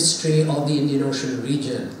maritime history of the Indian Ocean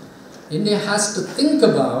region. India has to think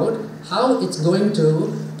about how it's going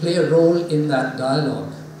to play a role in that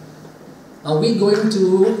dialogue. Are we going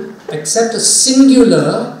to accept a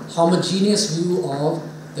singular, homogeneous view of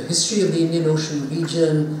the history of the Indian Ocean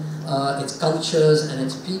region, its cultures and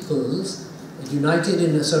its peoples, united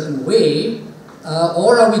in a certain way,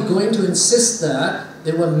 or are we going to insist that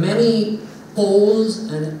there were many poles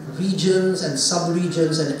and regions and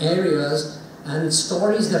sub-regions and areas and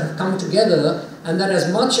stories that have come together, and that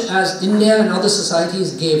as much as India and other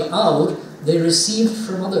societies gave out, they received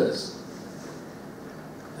from others?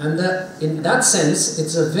 And that, in that sense,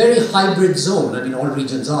 it's a very hybrid zone. I mean, all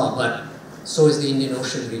regions are, but so is the Indian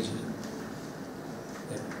Ocean region.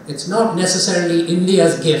 It's not necessarily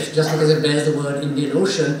India's gift just because it bears the word Indian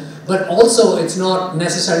Ocean, but also it's not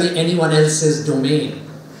necessarily anyone else's domain.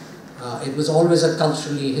 It was always a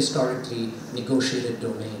culturally, historically negotiated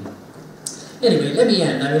domain. Anyway, let me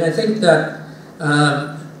end. I mean, I think that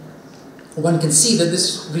one can see that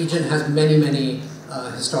this region has many, many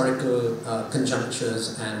historical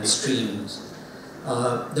conjunctures and streams.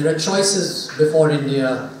 There are choices before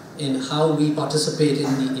India in how we participate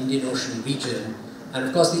in the Indian Ocean region. And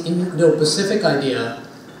of course, the Indo-Pacific idea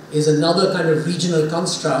is another kind of regional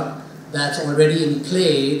construct that's already in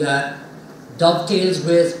play that dovetails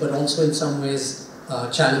with, but also in some ways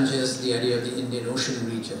challenges the idea of the Indian Ocean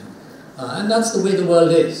region. And that's the way the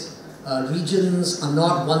world is. Regions are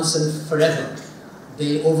not once and forever.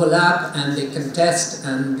 They overlap and they contest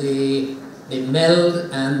and they meld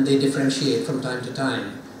and they differentiate from time to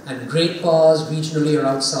time. And great powers, regionally or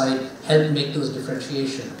outside, help make those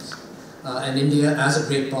differentiations. And India, as a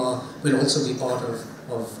great power, will also be part of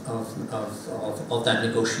that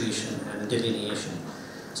negotiation and delineation.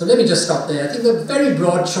 So let me just stop there. I think the very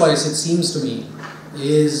broad choice, it seems to me,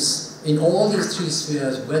 is in all these three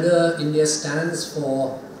spheres, whether India stands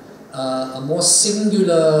for a more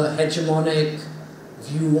singular, hegemonic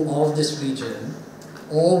view of this region,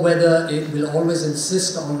 or whether it will always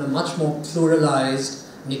insist on a much more pluralized,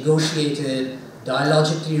 negotiated,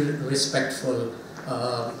 dialogically respectful,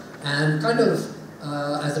 and kind of,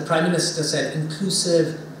 as the Prime Minister said,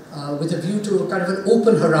 inclusive, with a view to kind of an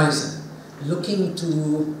open horizon, looking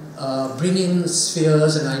to bring in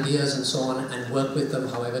spheres and ideas and so on and work with them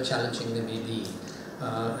however challenging they may be.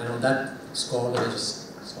 And on that score, let me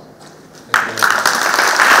just stop. Thank you very much.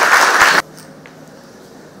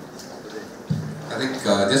 I think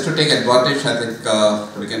just to take advantage, I think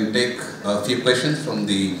we can take a few questions from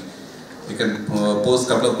the, you can pose a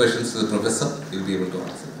couple of questions to the professor, he'll be able to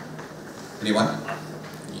answer. Anyone?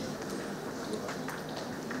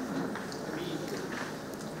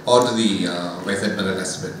 Or to the Vice Admiral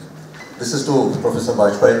Aspen. This is to Professor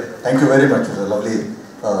Bajpai. Thank you very much. It was a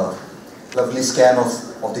lovely scan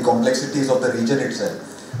of the complexities of the region itself.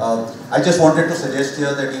 I just wanted to suggest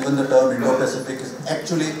here that even the term Indo-Pacific is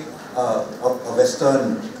actually a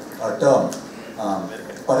Western term,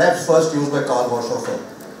 perhaps first used by Karl Horshofer,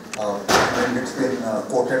 and it's been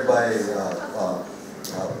quoted by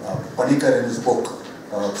Panikkar in his book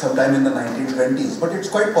sometime in the 1920s. But it's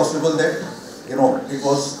quite possible that it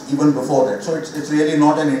was even before that. So it's really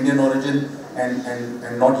not an Indian origin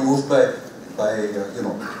and not used by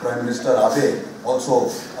Prime Minister Abe also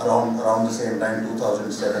around the same time,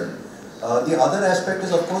 2007. The other aspect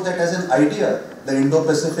is, of course, that as an idea, the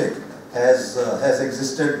Indo-Pacific has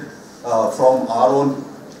existed from our own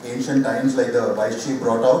ancient times, like the Vice Chief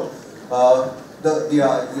brought out,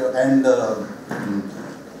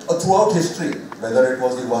 throughout history, whether it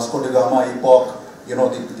was the Vasco da Gama epoch, the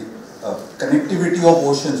connectivity of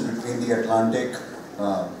oceans between the Atlantic,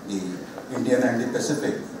 the Indian and the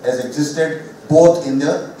Pacific has existed both in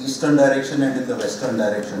the eastern direction and in the western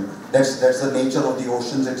direction. That's the nature of the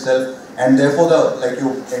oceans itself, and therefore, like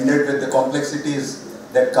you ended with, the complexities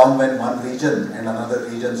that come when one region and another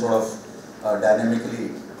region sort of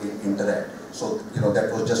dynamically interact. So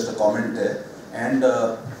that was just a comment there, and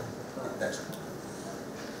that's it.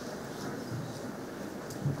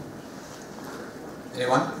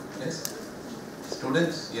 Anyone? Yes?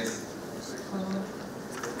 Students? Yes.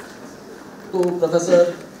 To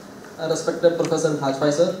Professor, respected Professor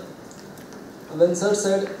Hajpai sir, when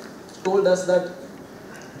sir told us that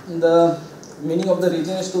the meaning of the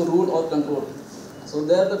region is to rule or control. So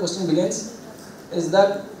there the question begins, is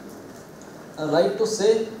that a right to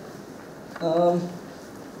say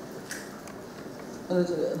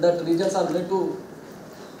that regions are made to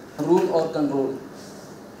rule or control?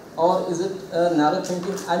 Or is it a narrow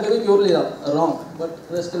thinking? I may be purely wrong, but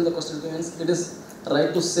still the question remains, it is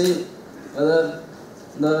right to say whether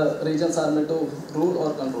the regions are made to rule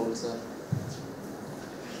or control, sir.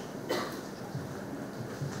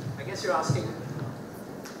 I guess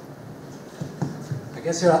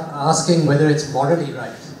you're asking whether it's morally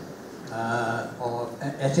right or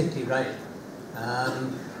ethically right.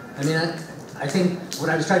 I think what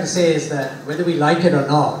I was trying to say is that whether we like it or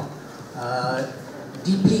not,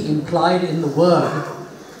 deeply implied in the word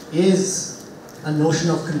is a notion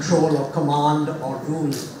of control or command or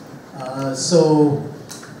rule. So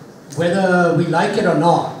whether we like it or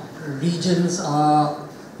not, regions are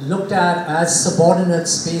looked at as subordinate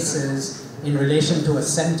spaces in relation to a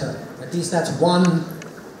center. At least that's one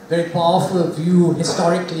very powerful view,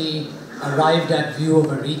 historically arrived at view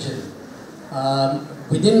of a region,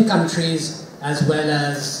 within countries as well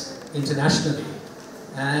as internationally.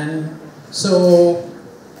 And so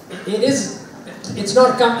it's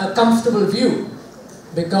not a comfortable view,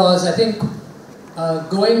 because I think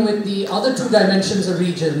going with the other two dimensions of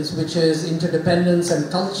regions, which is interdependence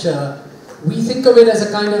and culture, we think of it as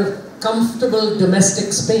a kind of comfortable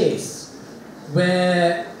domestic space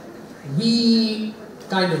where we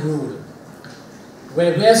kind of rule,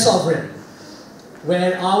 where we're sovereign,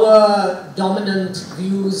 where our dominant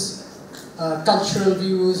views, cultural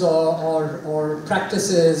views or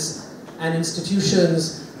practices and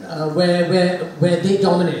institutions, where they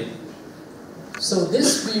dominate. So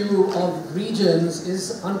this view of regions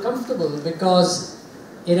is uncomfortable, because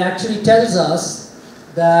it actually tells us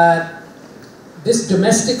that this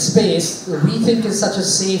domestic space that we think is such a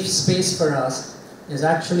safe space for us is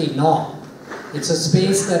actually not. It's a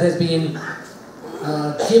space that has been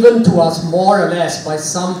given to us more or less by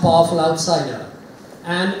some powerful outsider.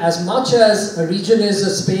 And as much as a region is a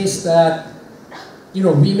space that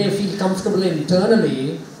we may feel comfortable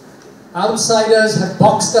internally, outsiders have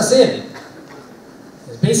boxed us in.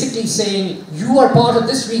 It's basically saying, you are part of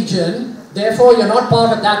this region, therefore you're not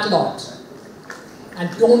part of that lot. And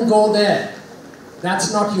don't go there.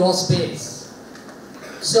 That's not your space.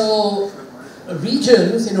 So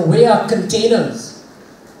regions, in a way, are containers.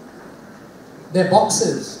 They're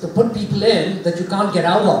boxes to put people in that you can't get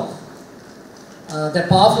out of. That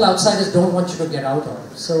powerful outsiders don't want you to get out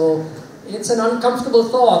of. So it's an uncomfortable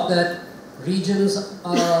thought that regions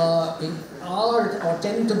are or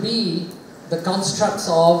tend to be the constructs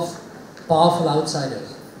of powerful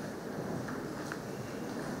outsiders.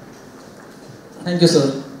 Thank you,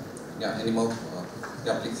 sir. Yeah, any more?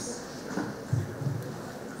 Yeah, please.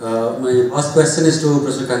 My first question is to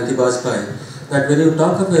Professor Kanti Bajpai, that when you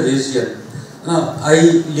talk of a region, now I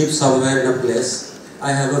live somewhere in a place,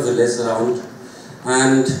 I have a village around,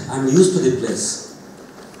 and I'm used to the place.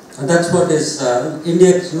 And that's what is,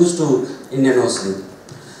 India is used to Indian Ocean.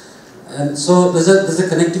 And so there's a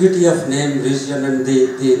connectivity of name, region, and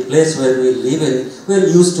the place where we live in, we're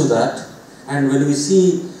used to that. And when we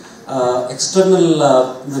see external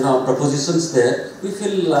propositions there, we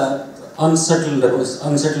feel unsettled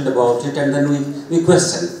about it, and then we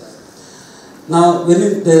question. Now,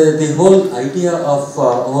 when the whole idea of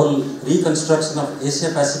whole reconstruction of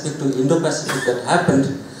Asia Pacific to Indo-Pacific that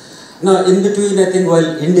happened, now in between, I think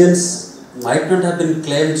while Indians might not have been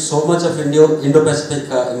claimed so much of Indo-Pacific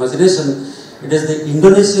imagination, it is the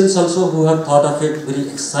Indonesians also who have thought of it very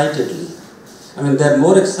excitedly. I mean, they're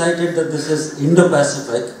more excited that this is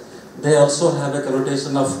Indo-Pacific. They also have a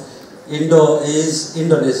connotation of Indo is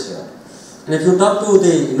Indonesia. And if you talk to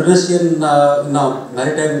the Indonesian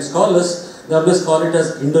maritime scholars, they always call it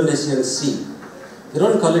as Indonesian Sea. They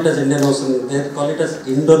don't call it as Indian Ocean, they call it as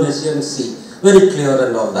Indonesian Sea. Very clear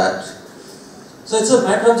and all that. So it's a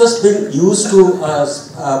matter of just being used to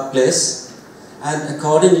a place, and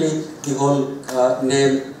accordingly the whole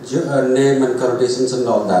name and connotations and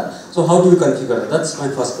all that. So how do you configure it? That's my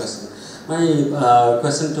first question. My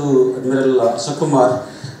question to Admiral Sukumar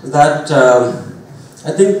is that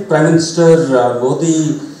I think Prime Minister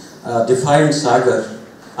Modi defined Sagar.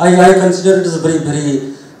 I consider it as a very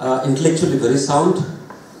intellectually very sound.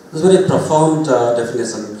 It's a very profound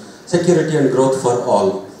definition. Security and growth for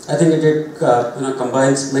all. I think it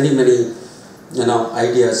combines many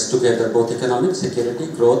ideas together, both economic, security,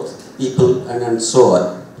 growth, people, and so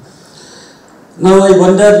on. Now I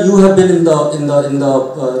wonder, you have been in the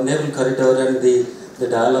naval corridor and the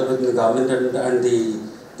dialogue with the government and the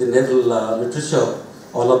naval literature,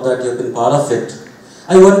 all of that, you have been part of it.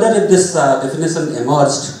 I wonder if this definition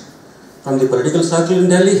emerged from the political circle in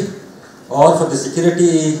Delhi, or for the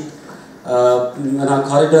security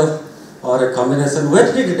corridor, or a combination.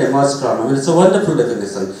 Where did it emerge from? I mean, it's a wonderful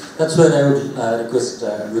definition. That's where I would request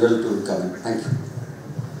Admiral to come in. Thank you.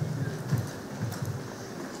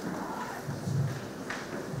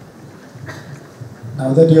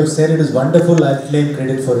 Now that you have said it is wonderful, I claim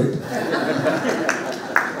credit for it.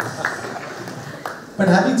 But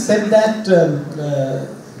having said that,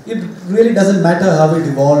 it really doesn't matter how it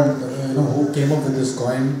evolved, who came up with this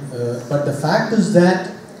coin. But the fact is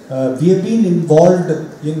that we have been involved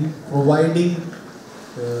in providing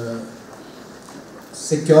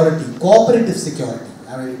security, cooperative security.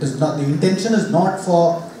 I mean, it is not, the intention is not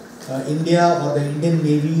for India or the Indian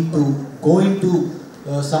Navy to go into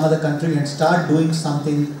some other country and start doing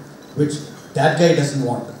something which that guy doesn't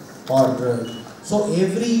want. Or so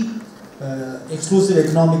every exclusive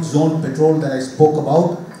economic zone patrol that I spoke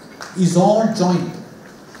about is all joint.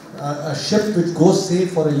 A ship which goes, say,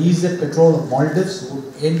 for a EZ patrol of Maldives would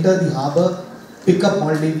enter the harbour, pick up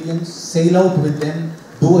Maldivians, sail out with them,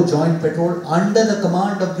 do a joint patrol under the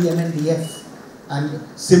command of the MNDF. And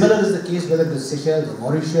similar is the case whether it's Seychelles or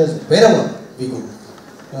Mauritius, wherever we go.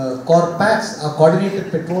 Corpats are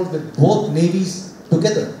coordinated patrols with both navies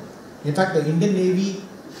together. In fact, the Indian Navy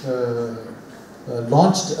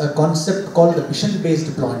launched a concept called the mission-based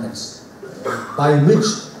deployments, by which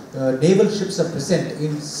naval ships are present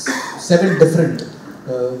in 7 different,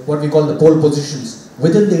 what we call the pole positions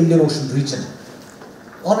within the Indian Ocean region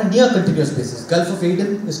on a near continuous basis. Gulf of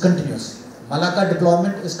Aden is continuous. Malacca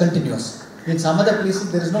deployment is continuous. In some other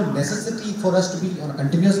places, there is no necessity for us to be on a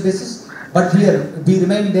continuous basis, but here we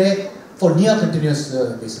remain there for near continuous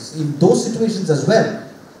basis. In those situations as well,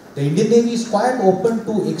 the Indian Navy is quite open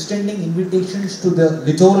to extending invitations to the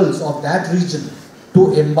littorals of that region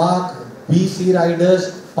to embark, be sea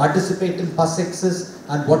riders, participate in PASEXs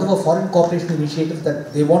and whatever foreign cooperation initiatives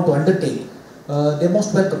that they want to undertake. They're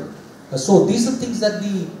most welcome. So these are things that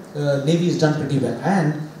the Navy has done pretty well,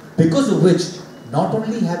 and because of which, not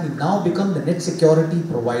only have we now become the net security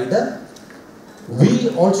provider, we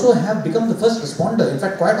also have become the first responder. In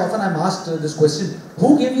fact, quite often I'm asked this question: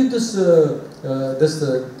 who gave you this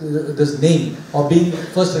this name of being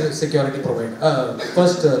first security provider,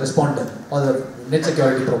 first responder, or the net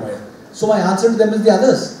security provider? So my answer to them is the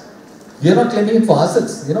others. We are not claiming it for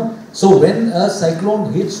ourselves, So when a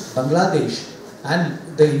cyclone hits Bangladesh and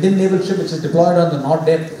the Indian naval ship, which is deployed on the North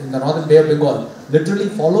Depth in the northern Bay of Bengal, literally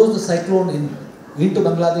follows the cyclone into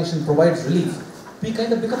Bangladesh and provides relief, we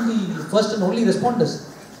kind of become the first and only responders.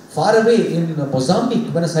 Far away in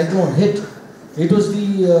Mozambique, when a cyclone hit, it was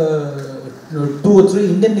the 2 or 3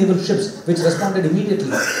 Indian naval ships which responded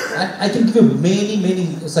immediately. And I can give you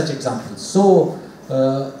many such examples. So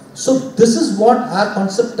this is what our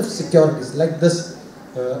concept of security is, like this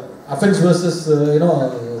offense versus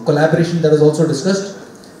collaboration that was also discussed.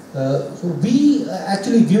 So we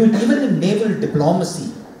actually view it even in naval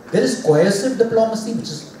diplomacy. There is coercive diplomacy, which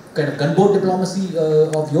is kind of gunboat diplomacy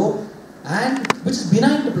of yore, and which is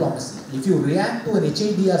benign diplomacy. If you react to an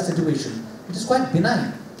HADR situation, it is quite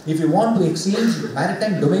benign. If you want to exchange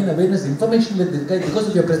maritime domain awareness information with this guy because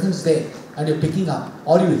of your presence there and you're picking up,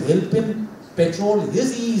 or you help him patrol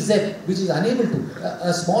his EEZ, which is unable to.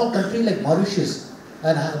 A small country like Mauritius,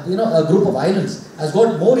 and a group of islands, has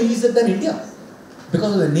got more EEZ than India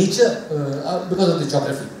because of the nature, because of the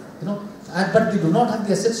geography. But they do not have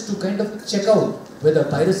the assets to kind of check out whether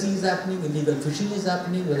piracy is happening, illegal fishing is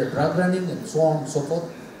happening, whether drug running, and so on and so forth,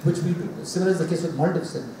 which we do. Similar is the case with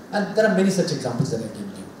Maldives, and there are many such examples that I can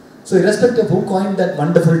give. So irrespective of who coined that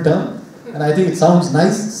wonderful term, and I think it sounds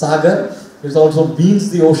nice, Sagar, it also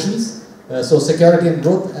means the oceans. So security and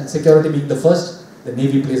growth, and security being the first, the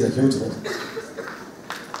Navy plays a huge role.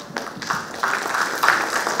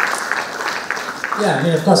 Yeah, I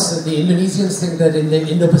mean, of course, the Indonesians think that in the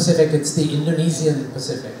Indo-Pacific, it's the Indonesian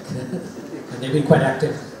Pacific. And they've been quite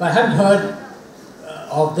active. But I haven't heard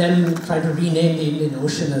of them trying to rename the Indian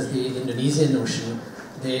Ocean as the Indonesian Ocean.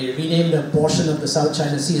 They renamed a portion of the South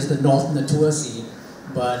China Sea as the North Natuna Sea,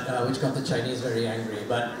 but which got the Chinese very angry.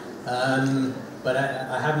 But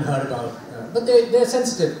I haven't heard about. But they're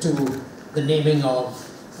sensitive to the naming of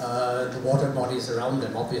the water bodies around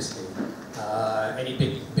them. Obviously, any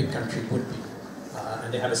big country would be,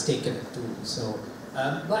 and they have a stake in it too. So,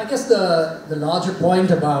 but I guess the larger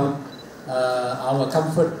point about our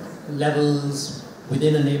comfort levels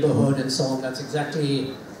within a neighborhood and so on, that's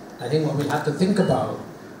exactly, I think, what we have to think about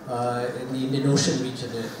in the Indian Ocean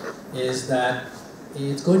region is that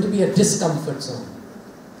it's going to be a discomfort zone,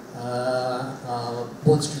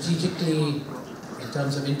 both strategically in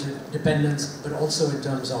terms of interdependence, but also in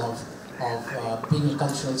terms of being a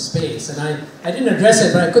cultural space. And I didn't address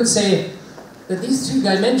it, but I could say that these three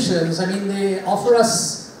dimensions, I mean, they offer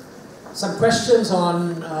us some questions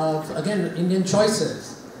on, again, Indian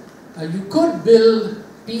choices. You could build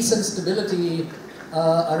peace and stability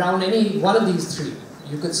around any one of these three.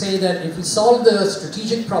 You could say that if we solve the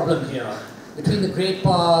strategic problem here between the great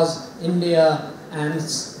powers, India, and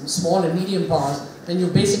small and medium powers, then you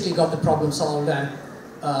basically got the problem solved, and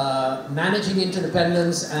managing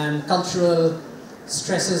interdependence and cultural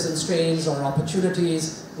stresses and strains or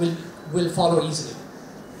opportunities will follow easily.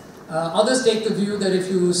 Others take the view that if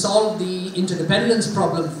you solve the interdependence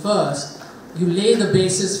problem first, you lay the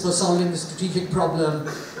basis for solving the strategic problem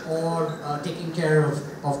or taking care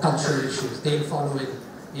of cultural issues. They'll follow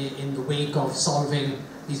in the wake of solving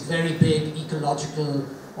these very big ecological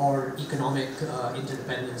or economic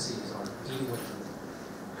interdependencies or dealing with them.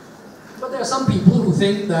 But there are some people who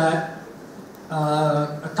think that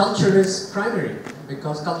a culture is primary,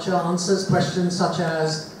 because culture answers questions such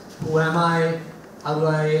as, who am I? How do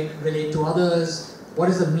I relate to others? What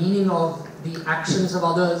is the meaning of the actions of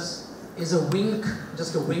others? Is a wink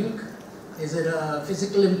just a wink? Is it a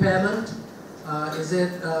physical impairment? Is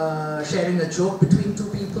it sharing a joke between two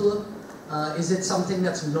people? Is it something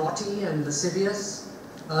that's naughty and lascivious?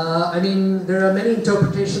 I mean, there are many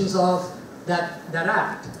interpretations of that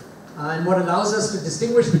act. And what allows us to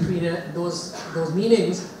distinguish between those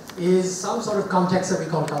meanings is some sort of context that we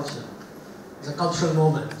call culture. It's a cultural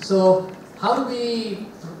moment. So how do we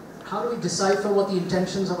decipher what the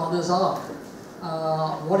intentions of others are?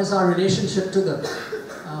 What is our relationship to them?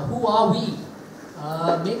 Who are we?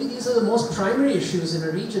 Maybe these are the most primary issues in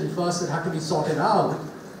a region first that have to be sorted out.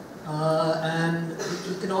 And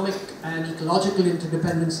the economic and ecological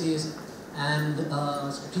interdependencies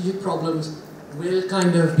and strategic problems will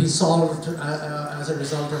kind of be solved as a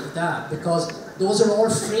result of that, because those are all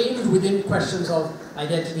framed within questions of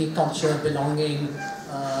identity, culture, belonging,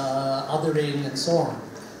 othering, and so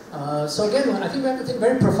on. So again, I think we have to think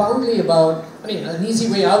very profoundly about, I mean, an easy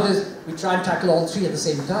way out is we try and tackle all three at the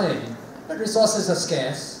same time, but resources are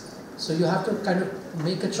scarce, so you have to kind of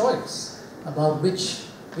make a choice about which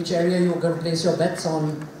area you're going to place your bets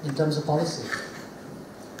on in terms of policy.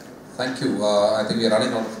 Thank you. I think we are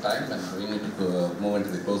running out of time and we need to move into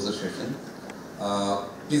the closer session.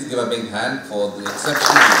 Please give a big hand for the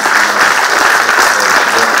exceptional